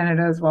in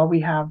Canada as well, we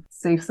have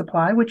safe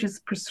supply, which is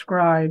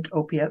prescribed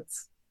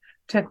opiates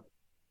to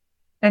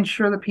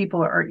ensure that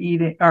people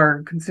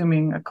are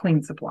consuming a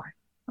clean supply.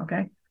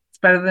 Okay. It's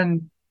better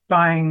than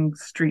buying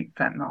street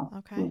fentanyl.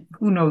 Okay.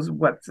 Who knows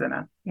what's in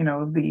it?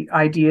 The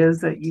idea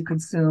is that you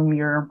consume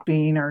your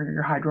bean or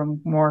your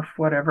hydromorph,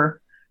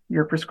 whatever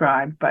you're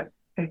prescribed, but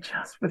it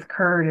just, with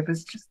Kurt,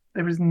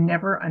 there was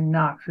never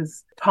enough.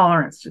 His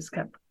tolerance just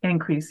kept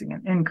increasing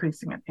and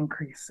increasing and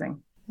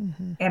increasing.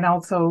 Mm-hmm. And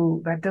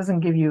also that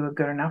doesn't give you a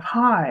good enough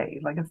high.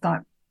 Like, it's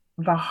not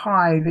the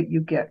high that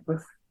you get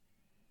with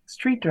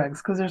street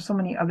drugs because there's so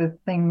many other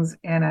things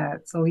in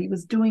it. So he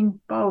was doing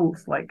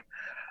both,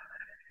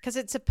 because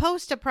it's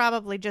supposed to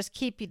probably just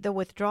keep the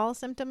withdrawal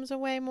symptoms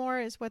away more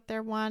is what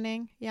they're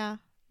wanting. Yeah.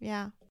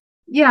 I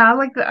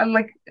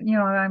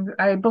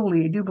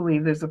believe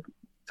there's a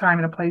time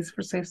and a place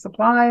for safe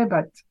supply,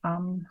 but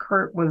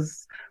Kurt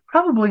was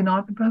probably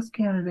not the best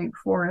candidate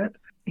for it.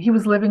 He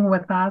was living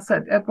with us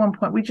at one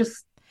point.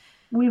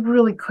 We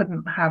really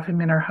couldn't have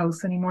him in our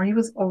house anymore. He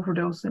was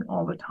overdosing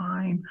all the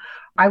time.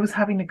 I was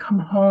having to come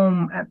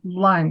home at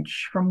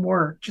lunch from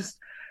work just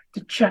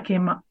to check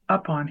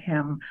up on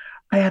him.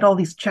 I had all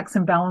these checks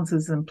and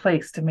balances in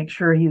place to make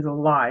sure he's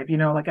alive.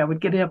 I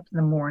would get up in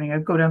the morning,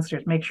 I'd go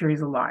downstairs, make sure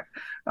he's alive.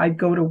 I'd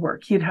go to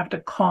work. He'd have to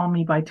call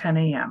me by 10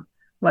 a.m.,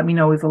 let me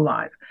know he's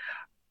alive.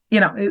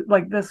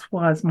 This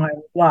was my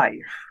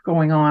life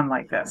going on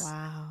like this.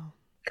 Wow.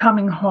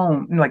 Coming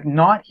home,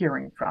 not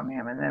hearing from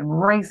him, and then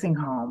racing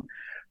home,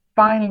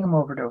 finding him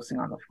overdosing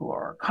on the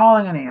floor,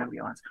 calling an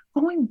ambulance,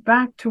 going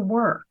back to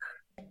work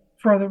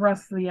for the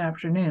rest of the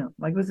afternoon.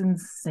 It was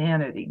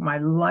insanity. My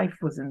life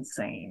was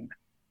insane.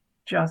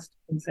 Just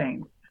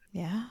insane.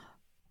 Yeah.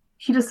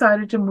 He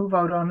decided to move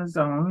out on his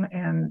own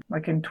in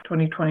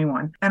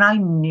 2021. And I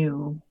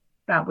knew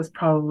that was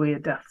probably a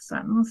death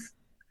sentence.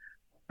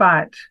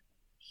 But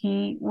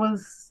he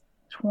was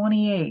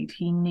 28.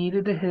 He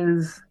needed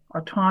his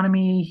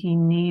autonomy. He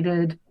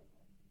needed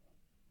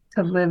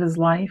to live his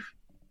life.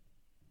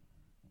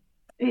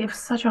 It was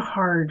such a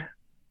hard,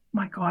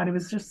 my God, it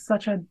was just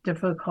such a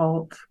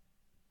difficult,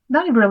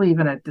 not really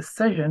even a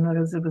decision,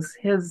 because it was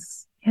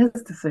his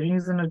decision.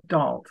 He's an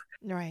adult.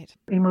 Right.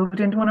 He moved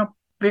into a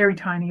very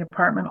tiny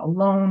apartment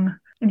alone,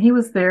 and he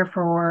was there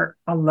for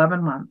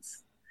 11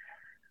 months.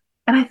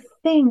 And I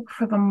think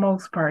for the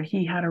most part,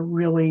 he had a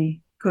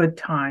really good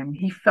time.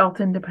 He felt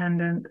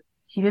independent.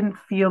 He didn't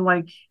feel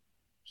like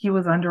he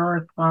was under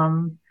our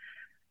thumb.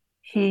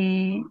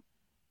 He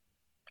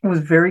was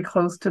very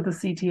close to the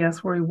CTS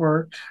where he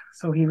worked,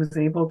 so he was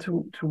able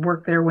to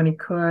work there when he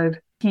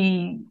could.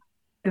 He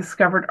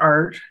discovered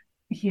art.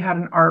 He had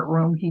an art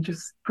room. He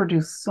just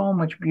produced so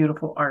much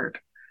beautiful art.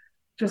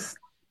 Just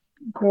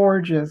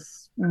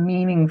gorgeous,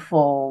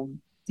 meaningful,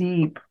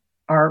 deep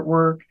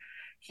artwork.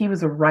 He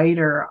was a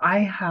writer. I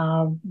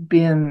have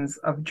bins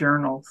of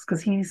journals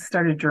because he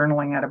started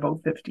journaling at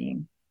about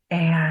 15.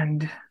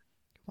 And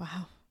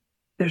wow,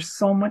 there's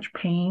so much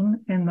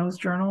pain in those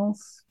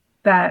journals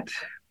that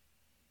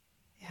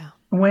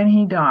when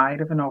he died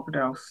of an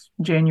overdose,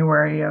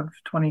 January of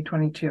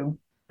 2022,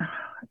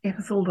 it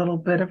was a little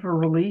bit of a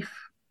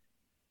relief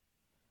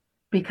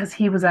because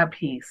he was at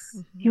peace.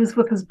 Mm-hmm. He was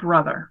with his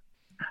brother.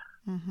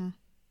 Mm-hmm.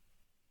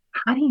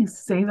 how do you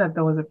say that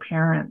though as a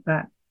parent,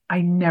 that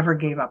I never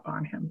gave up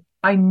on him?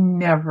 I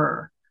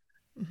never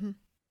Mm-hmm.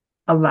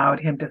 allowed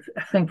him to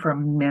think for a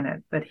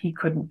minute that he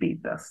couldn't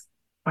beat this.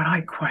 But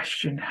I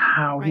questioned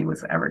how he Right.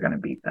 was ever going to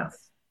beat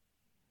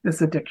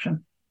this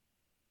addiction.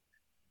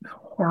 It's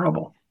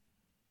horrible,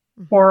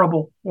 Mm-hmm.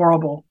 horrible,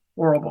 horrible,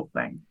 horrible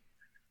thing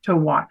to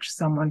watch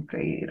someone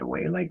fade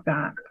away like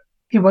that.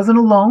 He wasn't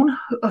alone.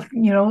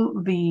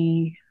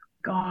 The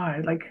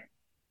God, like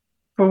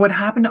for what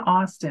happened to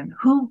Austin,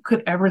 who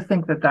could ever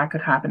think that that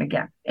could happen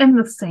again in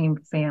the same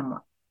family?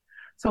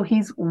 So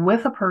he's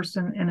with a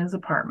person in his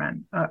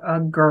apartment, a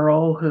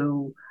girl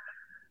who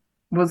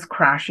was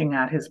crashing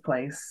at his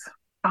place.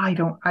 I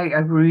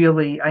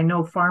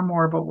know far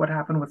more about what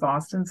happened with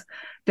Austin's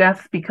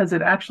death because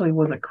it actually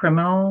was a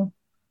criminal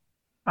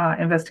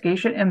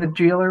investigation, and the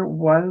jailer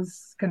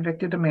was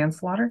convicted of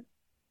manslaughter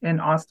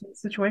in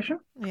Austin's situation.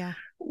 Yeah.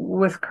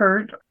 With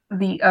Kurt,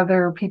 the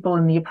other people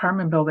in the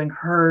apartment building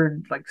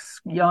heard like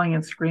yelling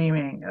and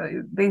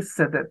screaming. They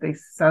said that they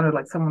sounded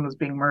like someone was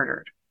being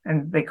murdered,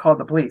 and they called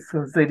the police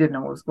because they didn't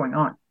know what was going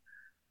on.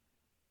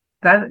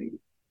 That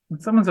when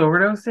someone's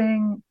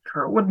overdosing,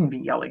 Kurt wouldn't be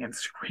yelling and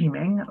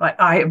screaming. Like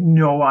I have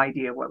no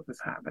idea what was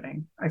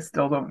happening. I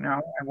still don't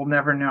know. I will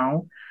never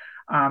know.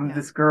 Yeah.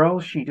 This girl,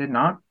 she did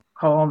not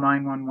call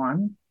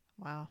 911.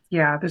 Wow.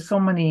 Yeah, there's so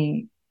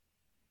many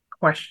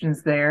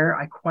questions there.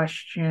 I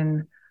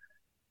question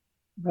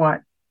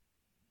what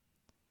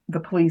the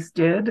police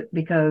did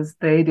because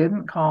they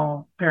didn't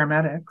call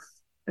paramedics.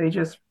 They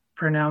just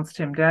pronounced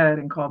him dead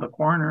and called the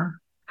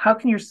coroner. How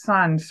can your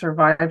son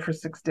survive for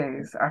 6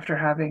 days after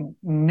having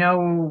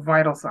no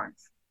vital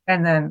signs?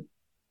 And then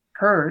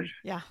Kurt,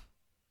 Yeah.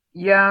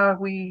 yeah,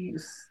 we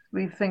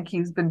think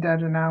he's been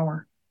dead an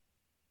hour.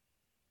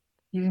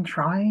 You didn't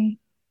try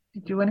to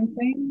do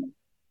anything?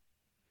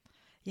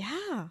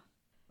 Yeah.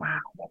 Wow,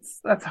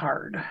 that's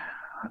hard.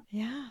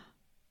 Yeah.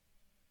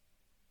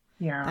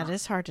 Yeah. That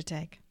is hard to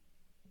take.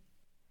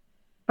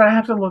 But I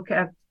have to look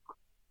at,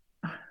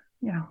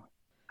 what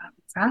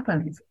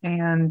happens.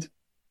 And,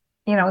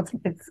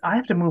 it's I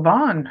have to move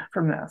on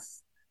from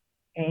this.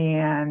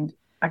 And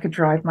I could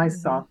drive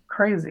myself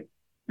crazy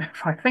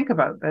if I think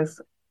about this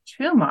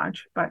too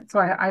much. But so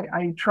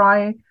I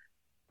try,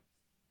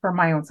 for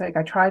my own sake,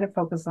 I try to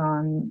focus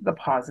on the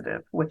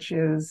positive, which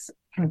is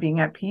kind of being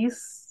at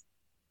peace.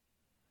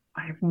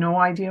 I have no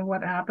idea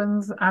what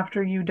happens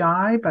after you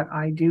die, but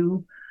I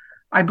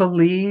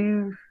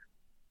believe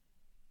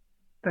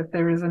that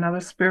there is another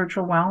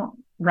spiritual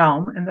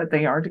realm and that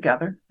they are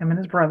together, him and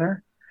his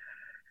brother,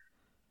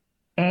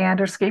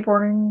 and are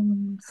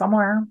skateboarding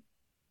somewhere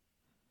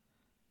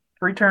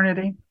for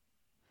eternity.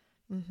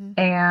 Mm-hmm.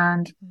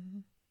 And Mm-hmm.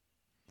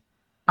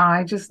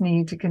 I just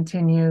need to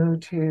continue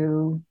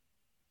to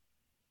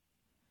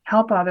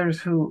help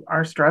others who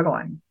are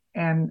struggling.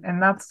 And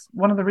that's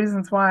one of the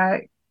reasons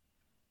why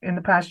in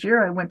the past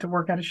year I went to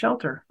work at a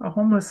shelter, a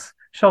homeless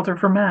shelter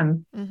for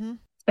men. Mm-hmm.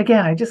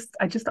 Again, I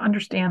just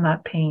understand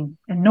that pain.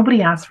 And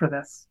nobody asked for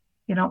this.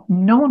 No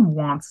one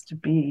wants to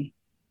be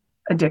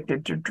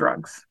addicted to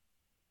drugs.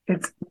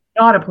 It's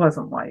not a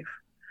pleasant life.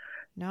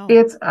 No.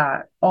 It's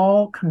a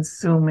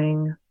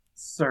all-consuming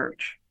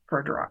search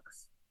for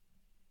drugs.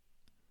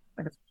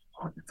 Like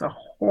it's a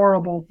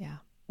horrible,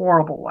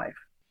 horrible life.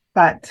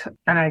 But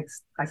and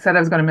I said I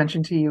was going to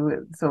mention to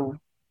you, so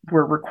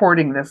we're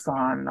recording this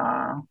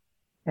on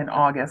in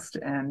August,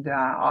 and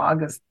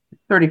August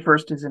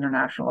 31st is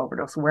International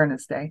Overdose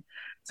Awareness Day.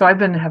 So I've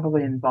been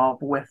heavily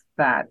involved with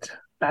that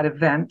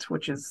event,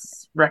 which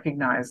is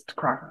recognized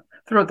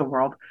throughout the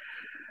world,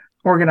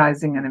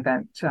 organizing an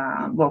event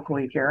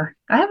locally here.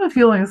 I have a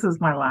feeling this is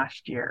my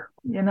last year.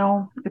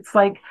 It's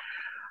like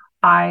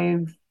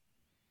I've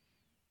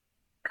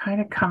kind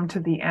of come to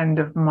the end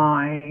of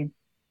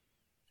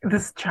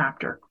this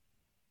chapter.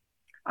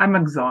 I'm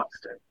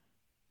exhausted.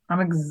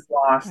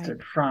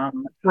 Right.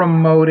 From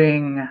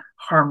promoting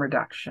harm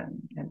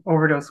reduction and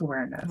overdose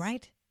awareness.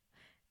 Right.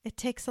 It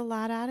takes a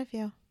lot out of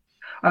you.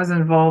 I was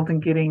involved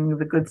in getting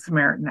the Good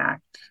Samaritan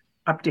Act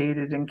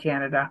updated in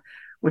Canada,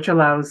 which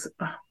allows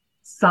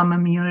some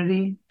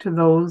immunity to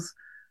those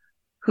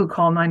who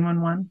call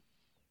 911.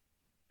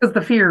 Because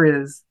the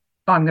fear is,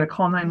 oh, I'm going to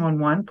call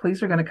 911.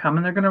 Police are going to come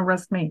and they're going to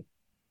arrest me.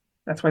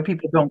 That's why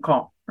people don't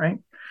call, right?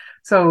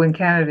 So in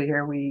Canada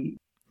here,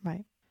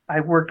 I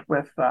worked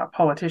with a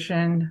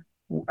politician.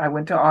 I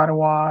went to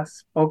Ottawa,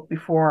 spoke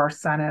before our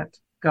Senate,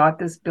 got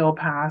this bill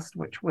passed,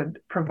 which would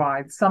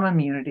provide some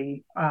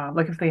immunity.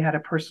 Like if they had a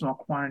personal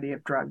quantity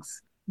of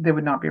drugs, they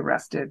would not be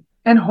arrested.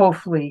 And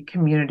hopefully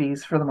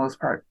communities, for the most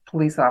part,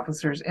 police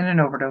officers in an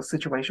overdose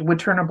situation would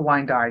turn a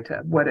blind eye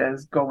to what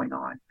is going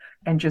on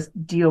and just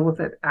deal with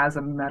it as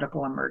a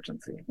medical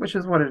emergency, which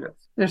is what it is.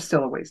 There's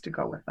still a ways to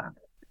go with that.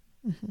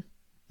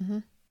 Mm-hmm. Mm-hmm.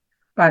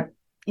 But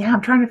yeah,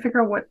 I'm trying to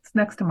figure out what's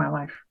next in my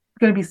life.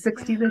 I'm going to be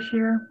 60 this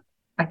year.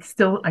 I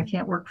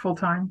can't work full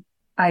time.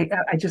 I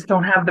just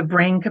don't have the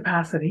brain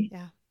capacity.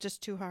 Yeah,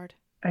 just too hard.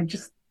 I'm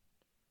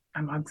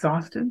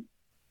exhausted.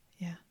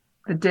 Yeah.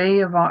 The day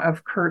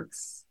of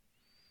Kurt's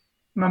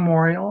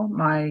memorial,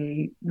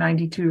 my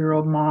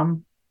 92-year-old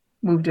mom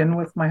moved in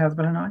with my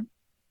husband and I.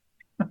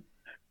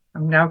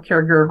 I'm now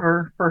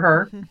caregiver for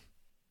her. Mm-hmm.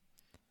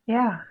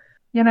 Yeah.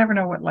 You never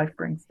know what life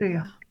brings, do you?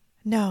 Yeah.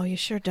 No, you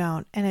sure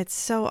don't. And it's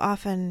so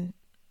often,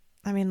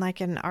 I mean,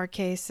 like in our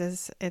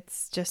cases,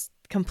 it's just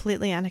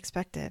completely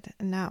unexpected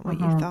and not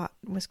what you thought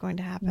was going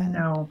to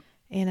happen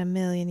in a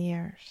million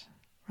years,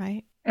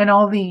 right? And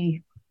all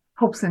the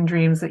hopes and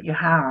dreams that you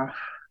have,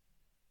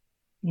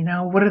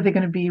 what are they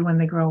going to be when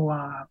they grow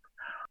up?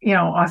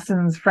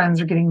 Austin's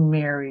friends are getting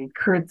married.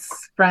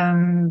 Kurt's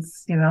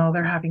friends,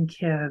 they're having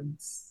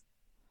kids.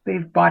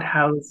 They've bought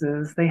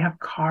houses. They have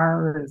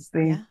cars.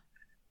 They've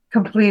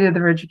completed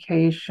their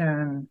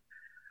education.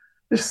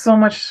 There's so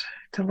much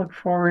to look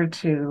forward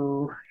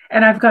to.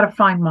 And I've got to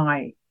find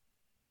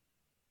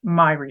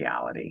my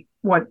reality.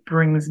 What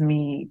brings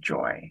me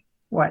joy?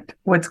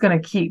 What's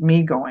going to keep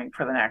me going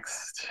for the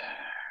next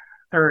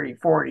 30,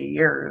 40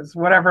 years,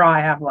 whatever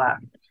I have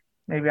left.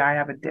 Maybe I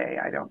have a day.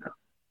 I don't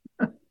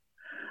know.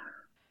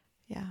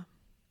 Yeah.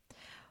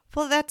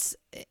 Well, that's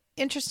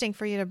interesting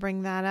for you to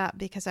bring that up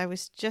because I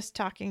was just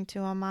talking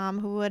to a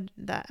mom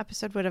the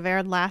episode would have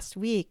aired last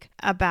week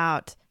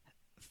about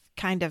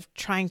kind of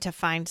trying to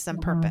find some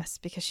purpose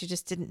because she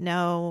just didn't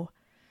know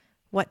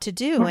what to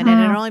do. And it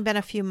had only been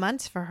a few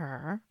months for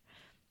her.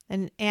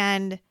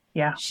 And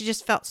she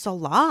just felt so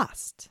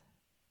lost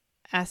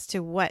as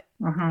to what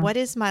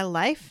is my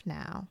life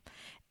now.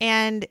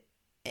 And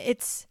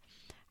it's,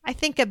 I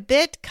think, a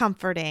bit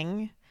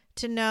comforting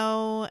to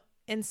know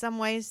in some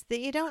ways that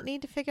you don't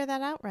need to figure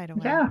that out right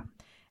away. Yeah.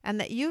 And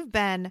that you've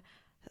been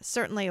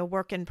certainly a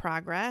work in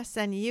progress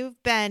and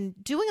you've been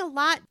doing a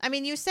lot. I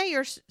mean, you say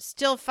you're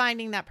still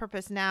finding that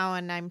purpose now,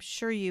 and I'm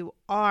sure you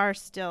are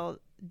still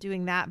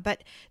doing that,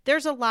 but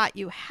there's a lot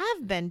you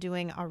have been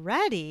doing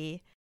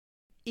already,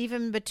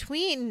 even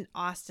between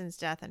Austin's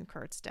death and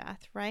Kurt's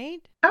death,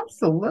 right?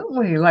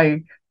 Absolutely.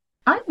 Like,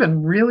 I've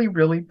been really,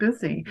 really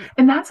busy.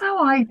 And that's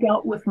how I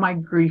dealt with my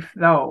grief,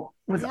 though,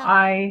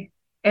 I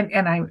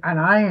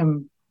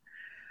am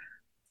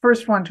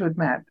first one to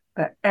admit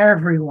that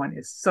everyone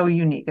is so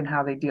unique in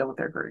how they deal with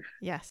their grief.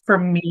 Yes. For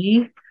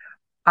me,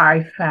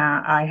 I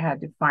found I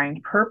had to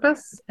find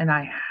purpose and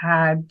I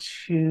had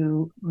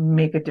to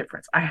make a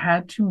difference.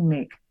 That's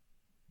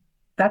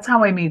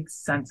how I made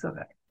sense of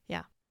it.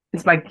 Yeah.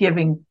 It's by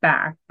giving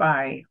back,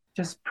 by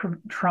just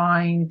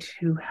trying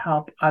to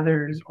help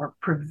others or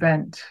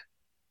prevent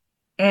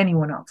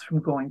anyone else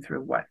from going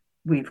through what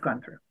we've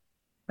gone through.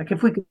 Like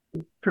if we could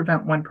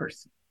prevent one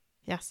person,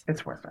 yes,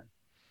 it's worth it.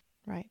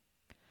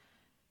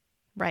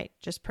 Right.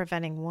 Just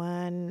preventing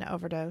one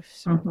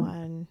overdose or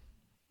one.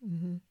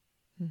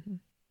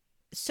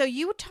 So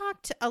you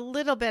talked a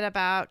little bit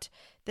about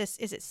this.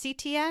 Is it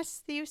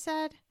CTS that you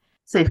said?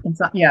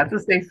 It's a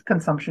safe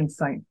consumption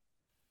site.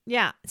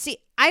 Yeah. See,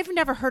 I've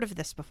never heard of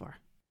this before.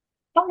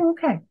 Oh,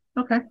 okay.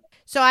 Okay.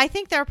 So I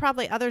think there are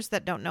probably others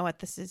that don't know what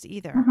this is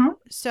either.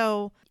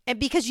 So, and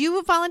because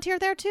you volunteer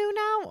there too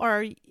now,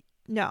 or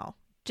no,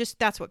 just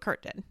that's what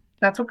Kurt did.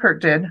 That's what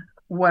Kurt did.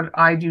 What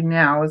I do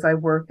now is I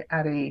work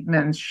at a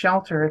men's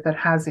shelter that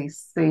has a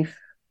safe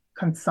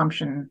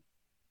consumption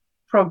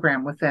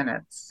program within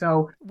it.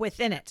 So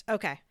within it.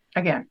 Okay.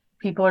 Again,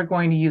 people are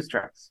going to use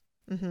drugs.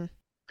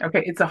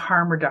 Okay. It's a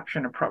harm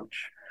reduction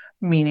approach,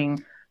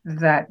 meaning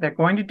that they're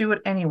going to do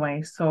it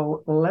anyway.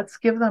 So let's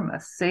give them a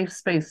safe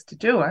space to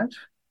do it.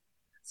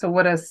 So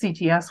what a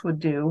CTS would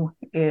do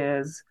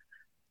is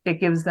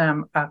it gives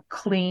them a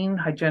clean,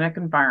 hygienic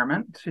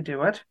environment to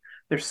do it.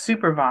 They're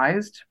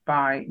supervised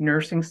by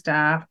nursing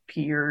staff,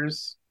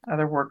 peers,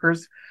 other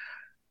workers.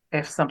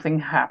 If something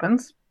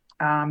happens,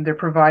 they're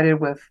provided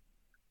with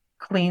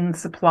clean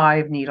supply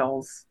of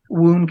needles,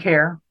 wound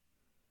care,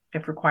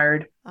 if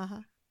required,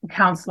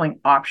 counseling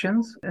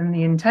options. And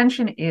the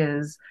intention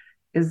is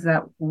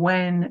that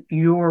when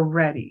you're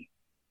ready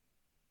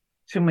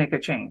to make a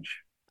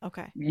change,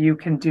 you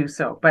can do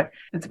so. But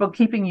it's about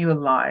keeping you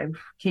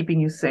alive, keeping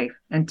you safe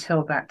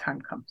until that time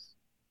comes.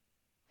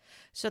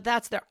 So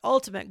that's their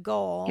ultimate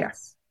goal.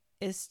 Yes.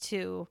 Is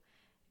to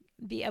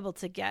be able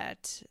to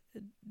get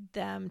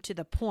them to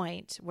the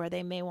point where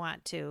they may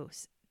want to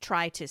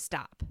try to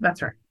stop.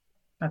 That's right.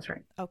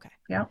 Okay.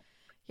 Yeah.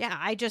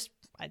 Yeah.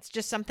 It's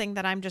just something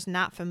that I'm just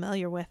not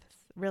familiar with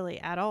really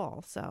at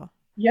all. So.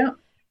 Yeah.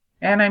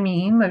 And I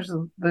mean, there's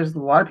a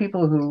lot of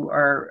people who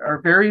are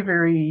very,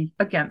 very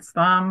against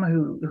them,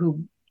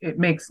 who it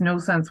makes no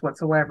sense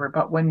whatsoever.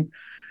 But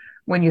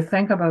when you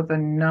think about the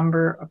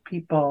number of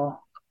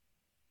people,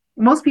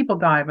 most people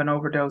die of an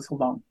overdose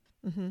alone.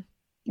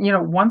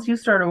 Once you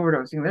start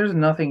overdosing, there's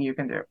nothing you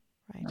can do.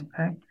 Right.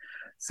 Okay.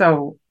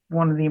 So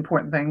one of the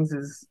important things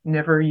is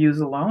never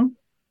use alone.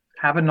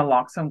 Have a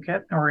naloxone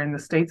kit, or in the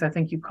States, I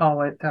think you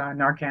call it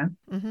Narcan,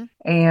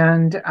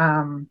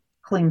 and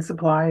clean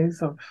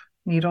supplies of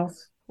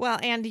needles. Well,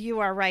 and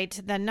you are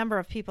right. The number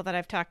of people that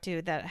I've talked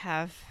to that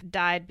have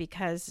died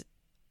because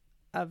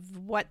of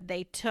what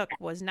they took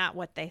was not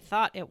what they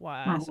thought it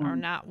was, or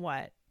not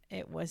what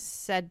it was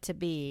said to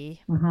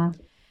be.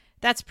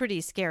 That's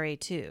pretty scary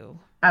too.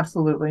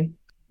 Absolutely.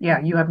 Yeah,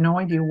 you have no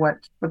idea what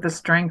the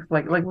strength,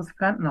 like with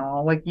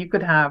fentanyl, like you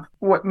could have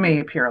what may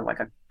appear like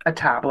a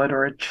tablet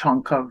or a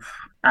chunk of,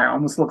 it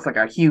almost looks like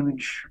a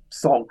huge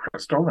salt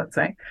crystal, let's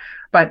say,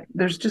 but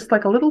there's just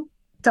like a little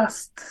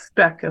dust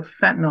speck of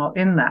fentanyl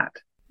in that,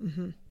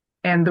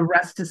 and the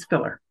rest is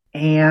filler.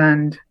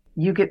 And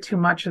you get too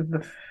much of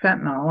the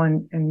fentanyl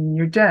and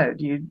you're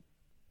dead. You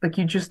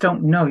just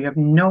don't know. You have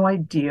no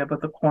idea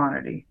about the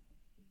quantity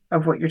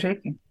of what you're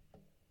taking.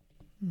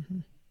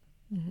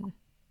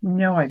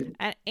 No idea.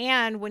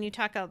 And when you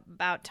talk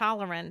about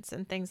tolerance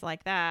and things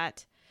like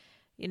that,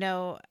 you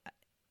know,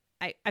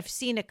 I've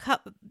seen a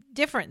couple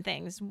different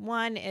things.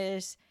 One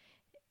is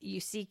you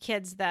see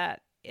kids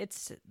that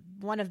it's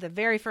one of the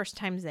very first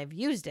times they've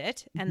used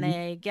it, and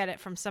they get it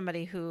from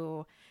somebody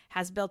who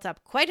has built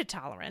up quite a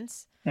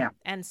tolerance. Yeah.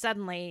 And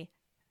suddenly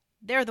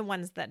they're the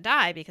ones that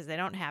die because they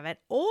don't have it.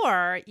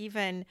 Or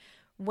even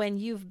when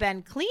you've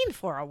been clean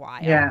for a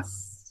while.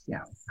 Yes.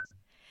 Yes.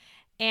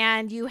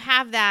 And you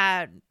have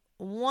that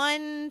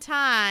one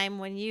time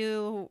when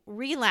you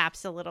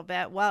relapse a little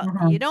bit. Well,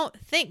 you don't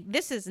think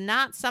this is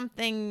not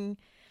something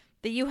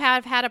that you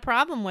have had a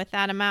problem with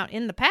that amount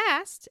in the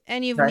past,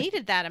 and you've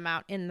needed that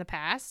amount in the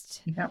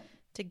past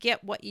to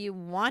get what you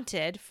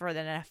wanted for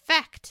an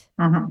effect.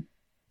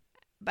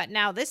 But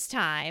now this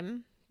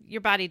time,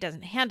 your body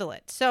doesn't handle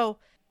it. So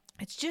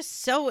it's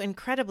just so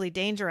incredibly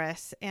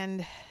dangerous.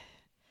 And,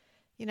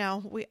 you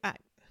know,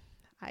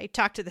 I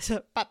talk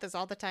to about this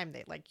all the time.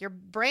 They like, your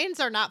brains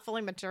are not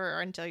fully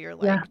mature until you're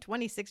like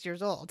 26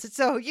 years old.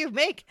 So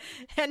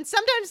and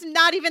sometimes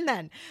not even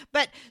then,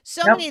 but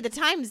so many of the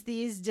times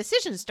these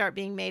decisions start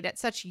being made at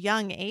such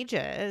young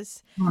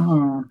ages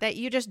that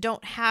you just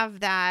don't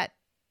have that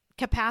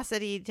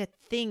capacity to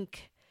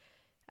think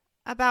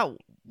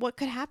about what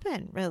could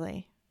happen,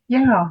 really.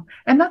 Yeah.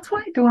 And that's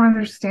why I don't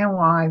understand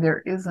why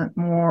there isn't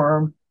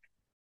more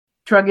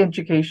drug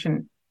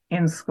education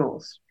in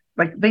schools.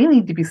 Like, they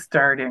need to be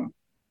starting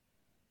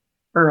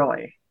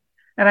early.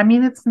 And I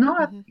mean, it's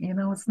not,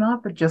 it's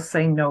not the just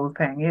say no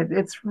thing.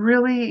 It's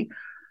really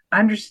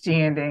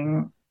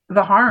understanding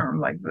the harm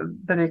like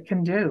that it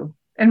can do,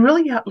 and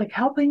really like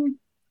helping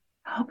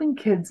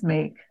kids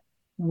make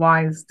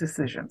wise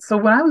decisions. So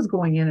when I was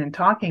going in and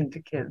talking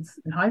to kids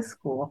in high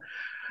school,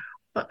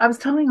 I was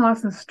telling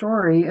Austin's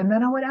story, and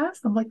then I would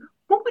ask them, like,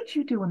 what would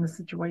you do in this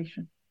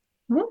situation?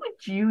 What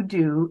would you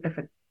do if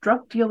a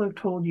drug dealer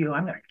told you,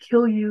 I'm going to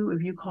kill you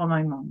if you call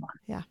 911?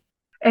 Yeah.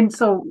 And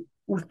so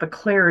with the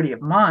clarity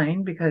of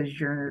mind, because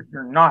you're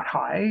not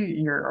high,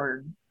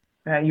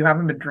 you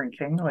haven't been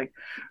drinking, like,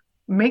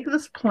 make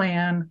this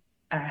plan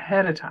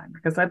ahead of time,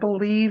 because I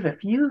believe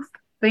if you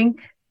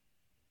think,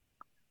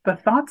 the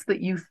thoughts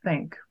that you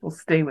think will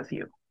stay with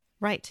you.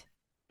 Right.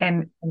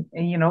 And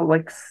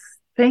like,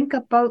 think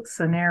about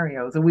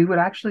scenarios, and we would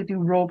actually do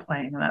role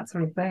playing and that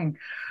sort of thing,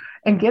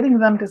 and getting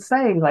them to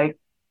say, like,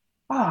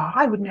 oh,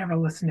 I would never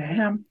listen to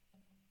him,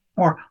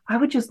 or I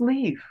would just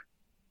leave.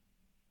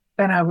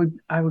 And I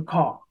would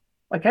call.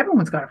 Like,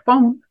 everyone's got a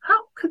phone.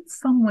 How could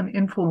someone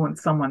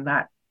influence someone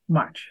that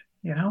much,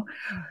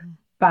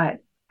 But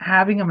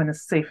having them in a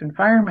safe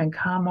environment,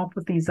 come up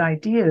with these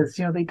ideas.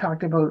 They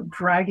talked about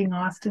dragging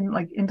Austin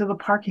like into the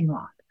parking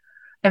lot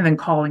and then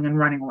calling and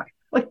running away.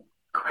 Like,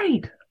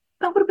 great.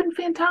 That would have been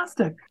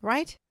fantastic.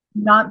 Right.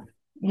 Not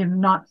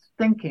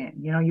thinking,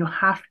 you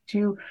have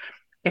to,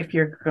 if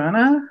you're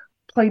gonna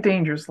play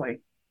dangerously,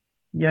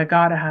 you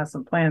gotta have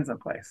some plans in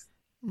place.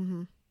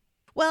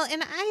 Well,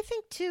 and I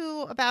think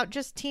too about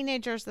just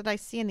teenagers that I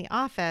see in the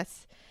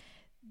office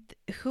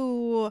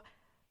who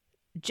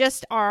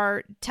just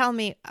are telling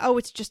me, oh,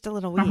 it's just a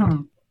little weed.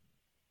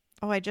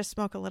 Oh, I just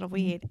smoke a little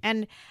weed.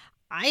 And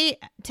I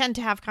tend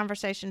to have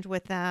conversations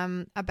with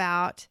them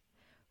about,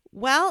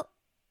 well,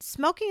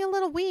 smoking a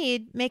little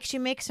weed makes you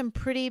make some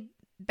pretty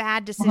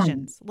bad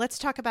decisions. Let's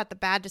talk about the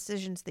bad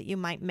decisions that you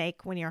might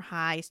make when you're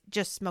high,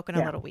 just smoking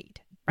a little weed.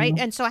 Right.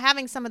 And so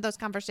having some of those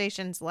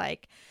conversations,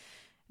 like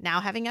now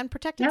having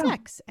unprotected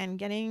sex and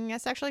getting a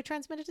sexually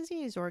transmitted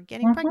disease, or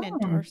getting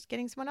pregnant, or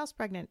getting someone else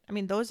pregnant. I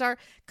mean, those are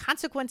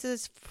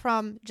consequences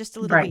from just a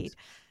little weed.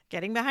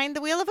 Getting behind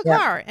the wheel of a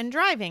car and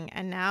driving,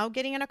 and now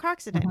getting in a car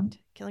accident,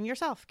 killing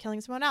yourself, killing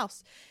someone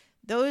else.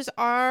 Those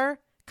are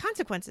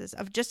consequences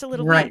of just a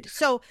little weed.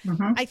 So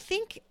I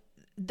think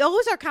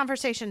those are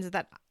conversations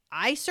that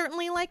I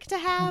certainly like to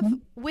have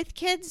with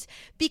kids,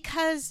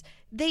 because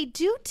they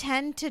do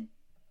tend to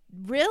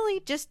really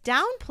just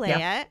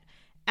downplay it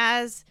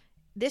as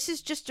this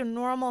is just a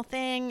normal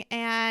thing,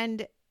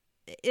 and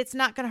it's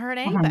not going to hurt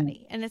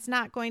anybody, and it's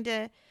not going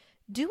to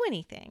do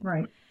anything.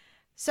 Right.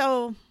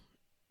 So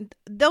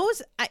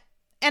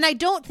I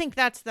don't think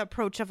that's the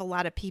approach of a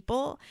lot of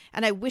people,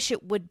 and I wish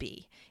it would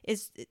be,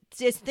 is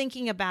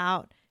thinking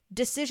about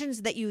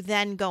decisions that you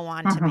then go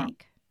on to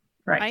make.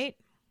 Right.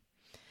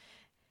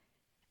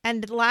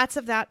 And lots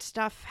of that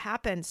stuff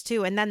happens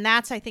too. And then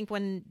that's, I think,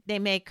 when they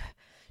make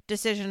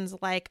decisions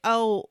like,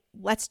 oh,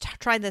 let's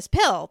try this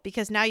pill,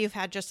 because now you've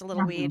had just a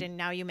little weed, and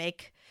now you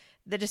make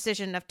the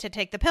decision to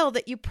take the pill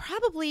that you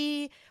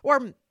probably,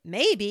 or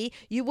maybe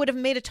you would have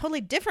made a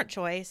totally different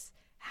choice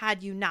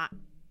had you not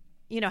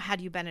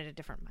had you been in a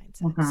different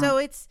mindset? So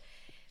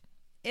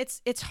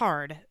it's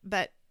hard,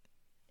 but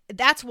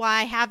that's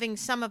why having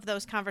some of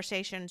those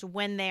conversations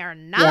when they are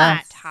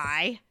not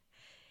high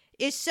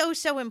is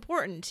so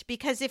important,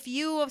 because if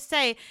you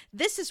say,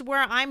 this is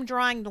where I'm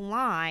drawing the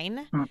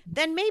line,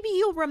 then maybe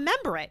you'll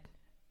remember it.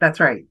 That's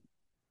right.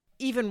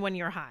 Even when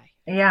you're high.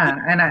 Yeah.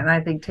 And I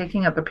think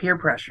taking up the peer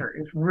pressure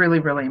is really,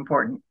 really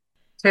important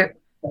too,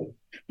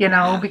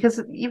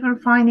 because even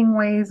finding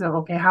ways of,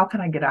 okay, how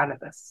can I get out of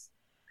this?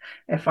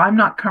 If I'm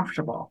not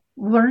comfortable,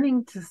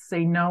 learning to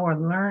say no, or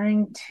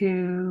learning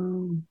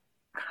to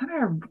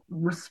kind of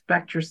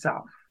respect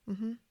yourself.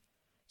 Mm-hmm.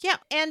 Yeah.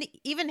 And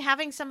even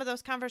having some of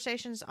those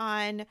conversations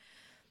on,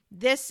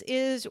 this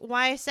is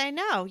why I say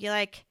no. You're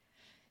like,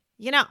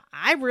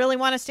 I really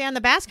want to stay on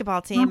the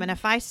basketball team. And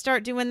if I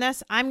start doing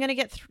this, I'm going to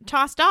get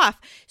tossed off.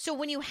 So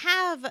when you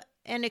have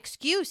an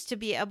excuse to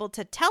be able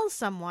to tell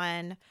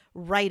someone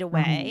right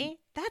away,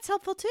 that's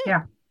helpful too.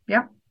 Yeah.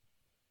 Yeah.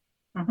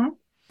 Mm-hmm.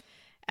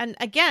 And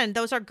again,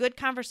 those are good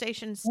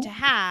conversations to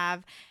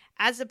have,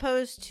 as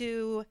opposed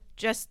to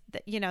just,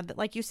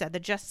 like you said, the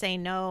just say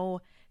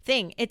no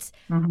thing.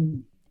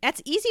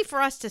 That's easy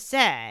for us to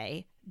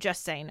say,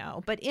 just say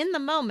no. But in the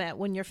moment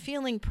when you're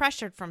feeling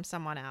pressured from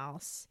someone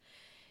else,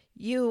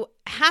 you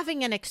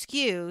having an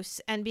excuse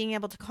and being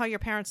able to call your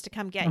parents to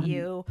come get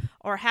you,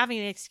 or having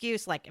an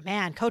excuse like,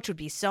 man, coach would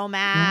be so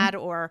mad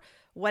or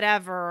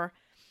whatever.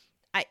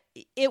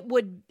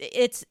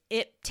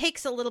 It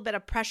takes a little bit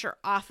of pressure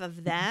off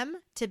of them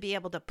to be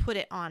able to put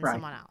it on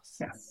someone else.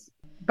 Yes.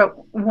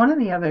 But one of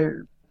the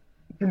other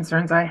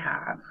concerns I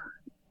have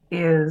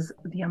is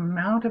the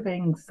amount of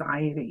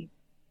anxiety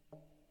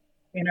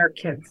in our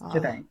kids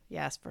today.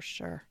 Yes, for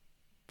sure.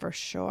 For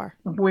sure.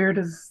 Where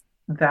does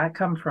that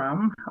come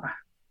from?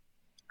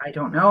 I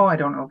don't know. I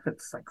don't know if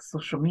it's like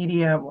social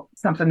media,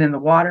 something in the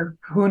water,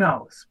 who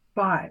knows?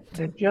 But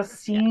there just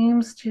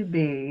seems to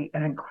be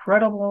an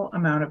incredible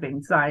amount of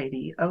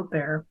anxiety out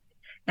there,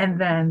 and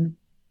then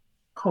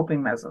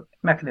coping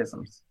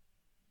mechanisms.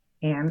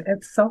 And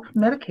it's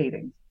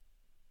self-medicating.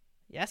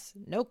 Yes,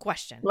 no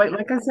question.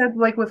 Like I said,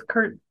 like what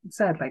Kurt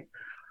said, like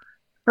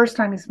first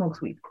time he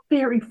smokes weed,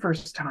 very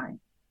first time,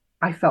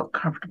 I felt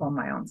comfortable in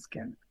my own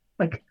skin.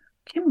 Like,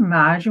 can you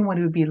imagine what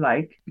it would be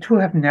like to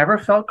have never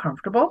felt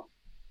comfortable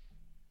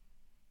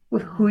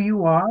with who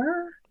you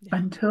are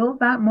until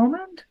that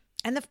moment?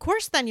 And of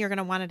course, then you're going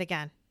to want it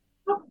again.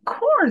 Of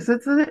course,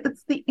 it's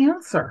the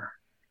answer.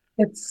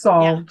 It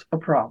solved a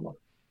problem.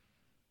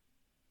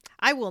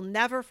 I will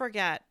never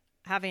forget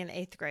having an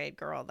 8th grade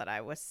girl that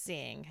I was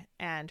seeing,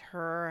 and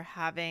her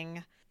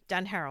having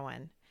done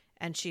heroin.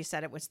 And she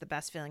said it was the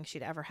best feeling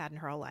she'd ever had in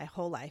her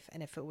whole life.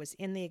 And if it was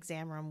in the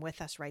exam room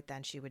with us right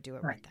then, she would do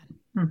it right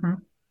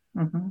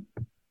then.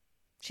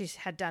 She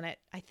had done it,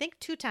 I think,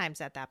 2 times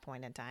at that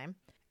point in time.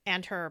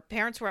 And her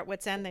parents were at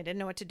wit's end. They didn't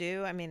know what to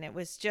do. I mean, it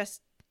was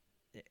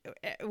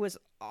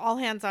all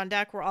hands on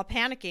deck. We're all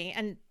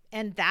panicking.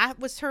 And that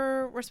was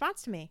her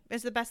response to me. It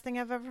was the best thing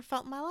I've ever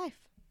felt in my life.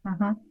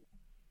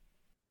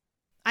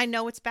 I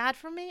know it's bad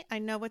for me. I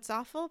know it's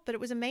awful, but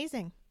it was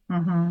amazing.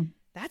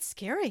 That's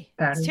scary.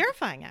 It's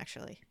terrifying,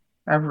 actually.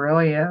 That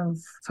really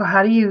is. So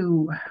how do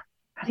you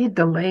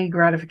delay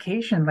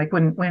gratification? Like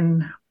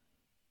when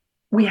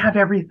we have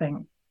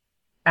everything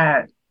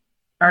at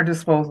our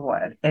disposal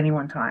at any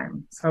one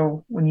time.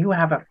 So when you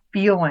have a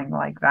feeling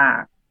like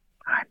that,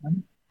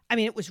 I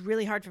mean, it was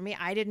really hard for me.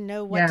 I didn't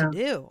know what to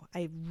do.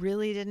 I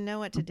really didn't know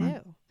what to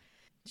do.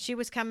 She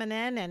was coming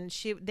in, and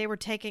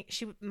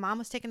mom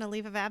was taking a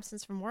leave of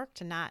absence from work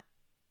to not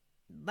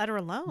let her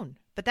alone.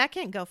 But that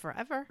can't go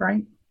forever.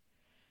 Right.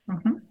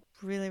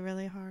 Really,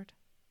 really hard.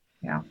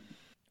 Yeah.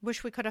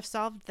 Wish we could have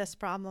solved this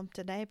problem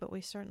today, but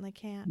we certainly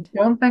can't.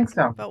 Don't think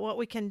so. But what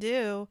we can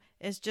do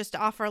is just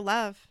offer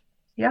love.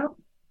 Yeah.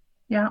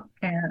 Yeah.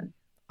 And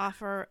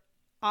offer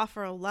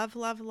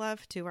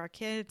love to our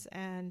kids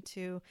and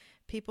to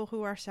people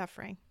who are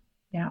suffering.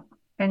 Yeah.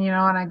 And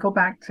and I go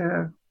back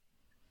to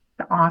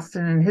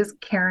Austin and his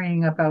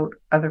caring about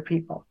other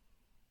people.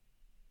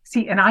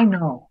 See, and I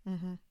know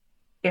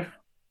if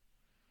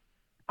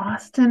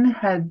Austin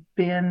had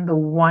been the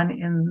one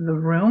in the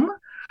room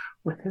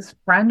with his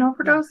friend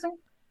overdosing,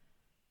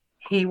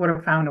 he would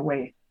have found a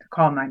way to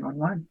call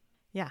 911.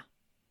 Yeah.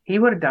 He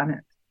would have done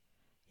it.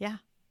 Yeah.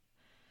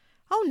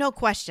 Oh, no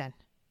question.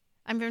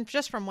 I mean,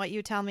 just from what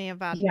you tell me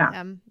about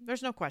him,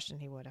 there's no question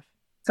he would have.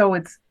 So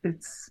it's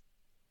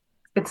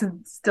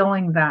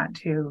instilling that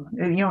too.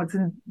 It's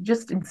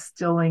just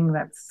instilling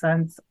that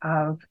sense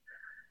of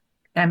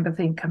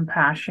empathy,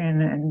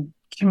 compassion, and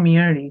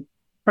community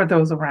for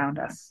those around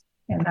us.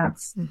 And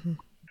that's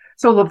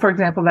so. Look, for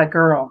example, that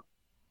girl.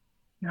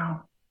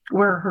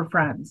 Where are her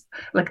friends?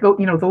 Like,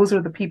 those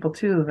are the people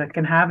too that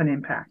can have an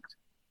impact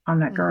on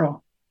that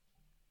girl,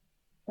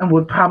 and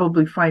would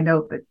probably find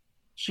out that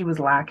she was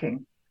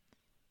lacking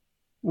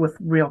with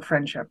real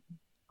friendship,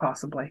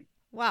 possibly.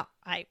 Well,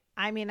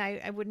 I mean,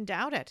 I wouldn't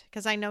doubt it,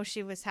 because I know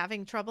she was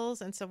having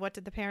troubles. And so what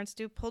did the parents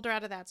do? Pulled her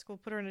out of that school,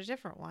 put her in a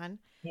different one.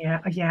 Yeah.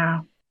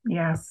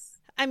 Yes.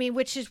 I mean,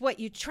 which is what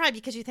you try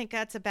because you think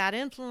that's a bad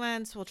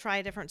influence. We'll try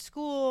a different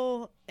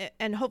school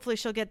and hopefully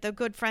she'll get the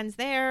good friends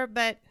there.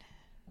 But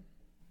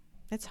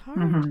it's hard.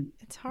 Mm-hmm.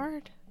 It's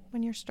hard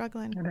when you're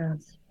struggling. It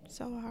is.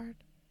 So hard.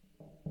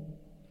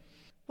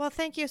 Well,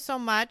 thank you so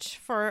much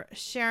for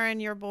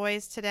sharing your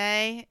boys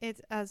today.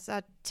 It's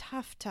a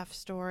tough, tough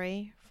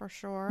story for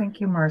sure.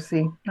 Thank you,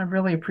 Marcy. I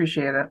really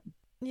appreciate it.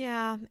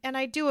 Yeah. And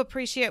I do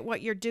appreciate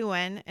what you're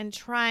doing and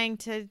trying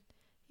to,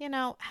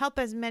 help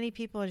as many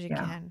people as you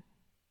can.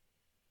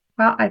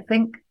 Well, I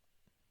think,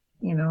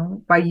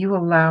 by you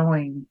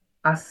allowing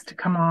us to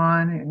come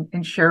on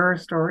and share our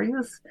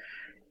stories,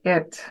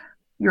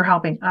 you're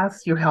helping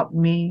us, you help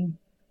me,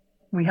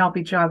 we help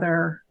each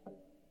other.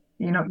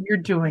 You're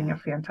doing a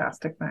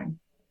fantastic thing.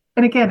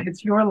 And again,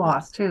 it's your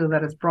loss too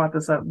that has brought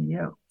this out in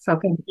you. So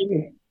thank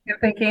you. And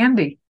thank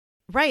Andy.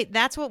 Right.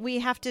 That's what we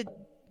have to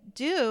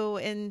do.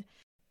 And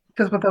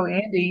because without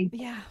Andy,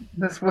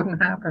 this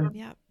wouldn't happen.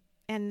 Yeah.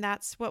 And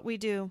that's what we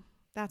do.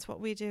 That's what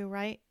we do,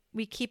 right?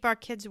 We keep our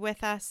kids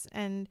with us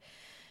and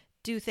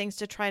do things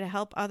to try to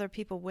help other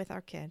people with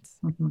our kids.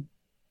 Mm-hmm.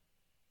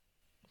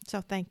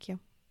 So thank you.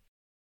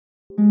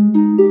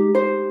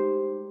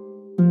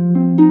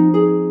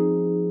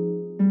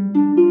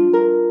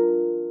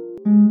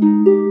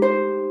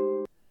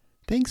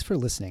 Thanks for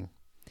listening.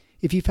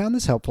 If you found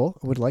this helpful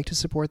or would like to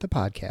support the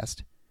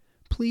podcast,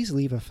 please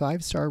leave a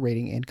 5-star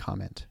rating and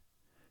comment.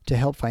 To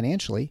help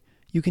financially,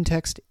 you can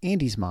text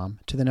Andy's Mom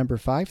to the number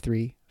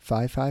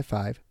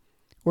 53555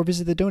 or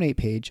visit the donate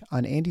page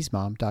on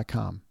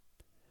andysmom.com.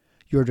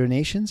 Your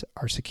donations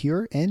are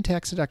secure and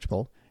tax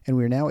deductible, and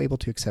we are now able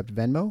to accept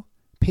Venmo,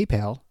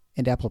 PayPal,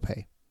 and Apple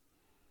Pay.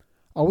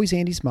 Always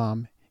Andy's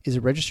Mom is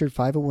a registered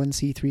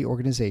 501c3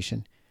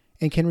 organization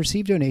and can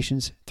receive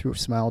donations through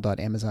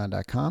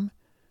smile.amazon.com,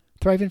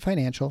 Thrivent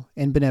Financial,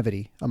 and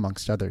Benevity,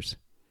 amongst others.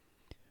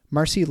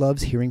 Marcy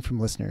loves hearing from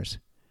listeners.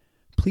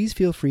 Please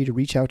feel free to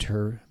reach out to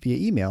her via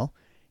email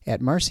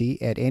at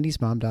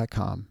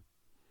marcy@andysmom.com.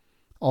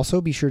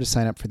 Also, be sure to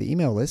sign up for the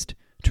email list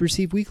to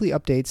receive weekly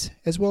updates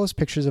as well as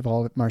pictures of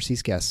all of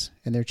Marcy's guests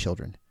and their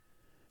children.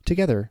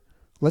 Together,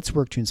 let's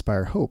work to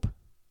inspire hope,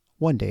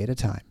 one day at a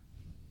time.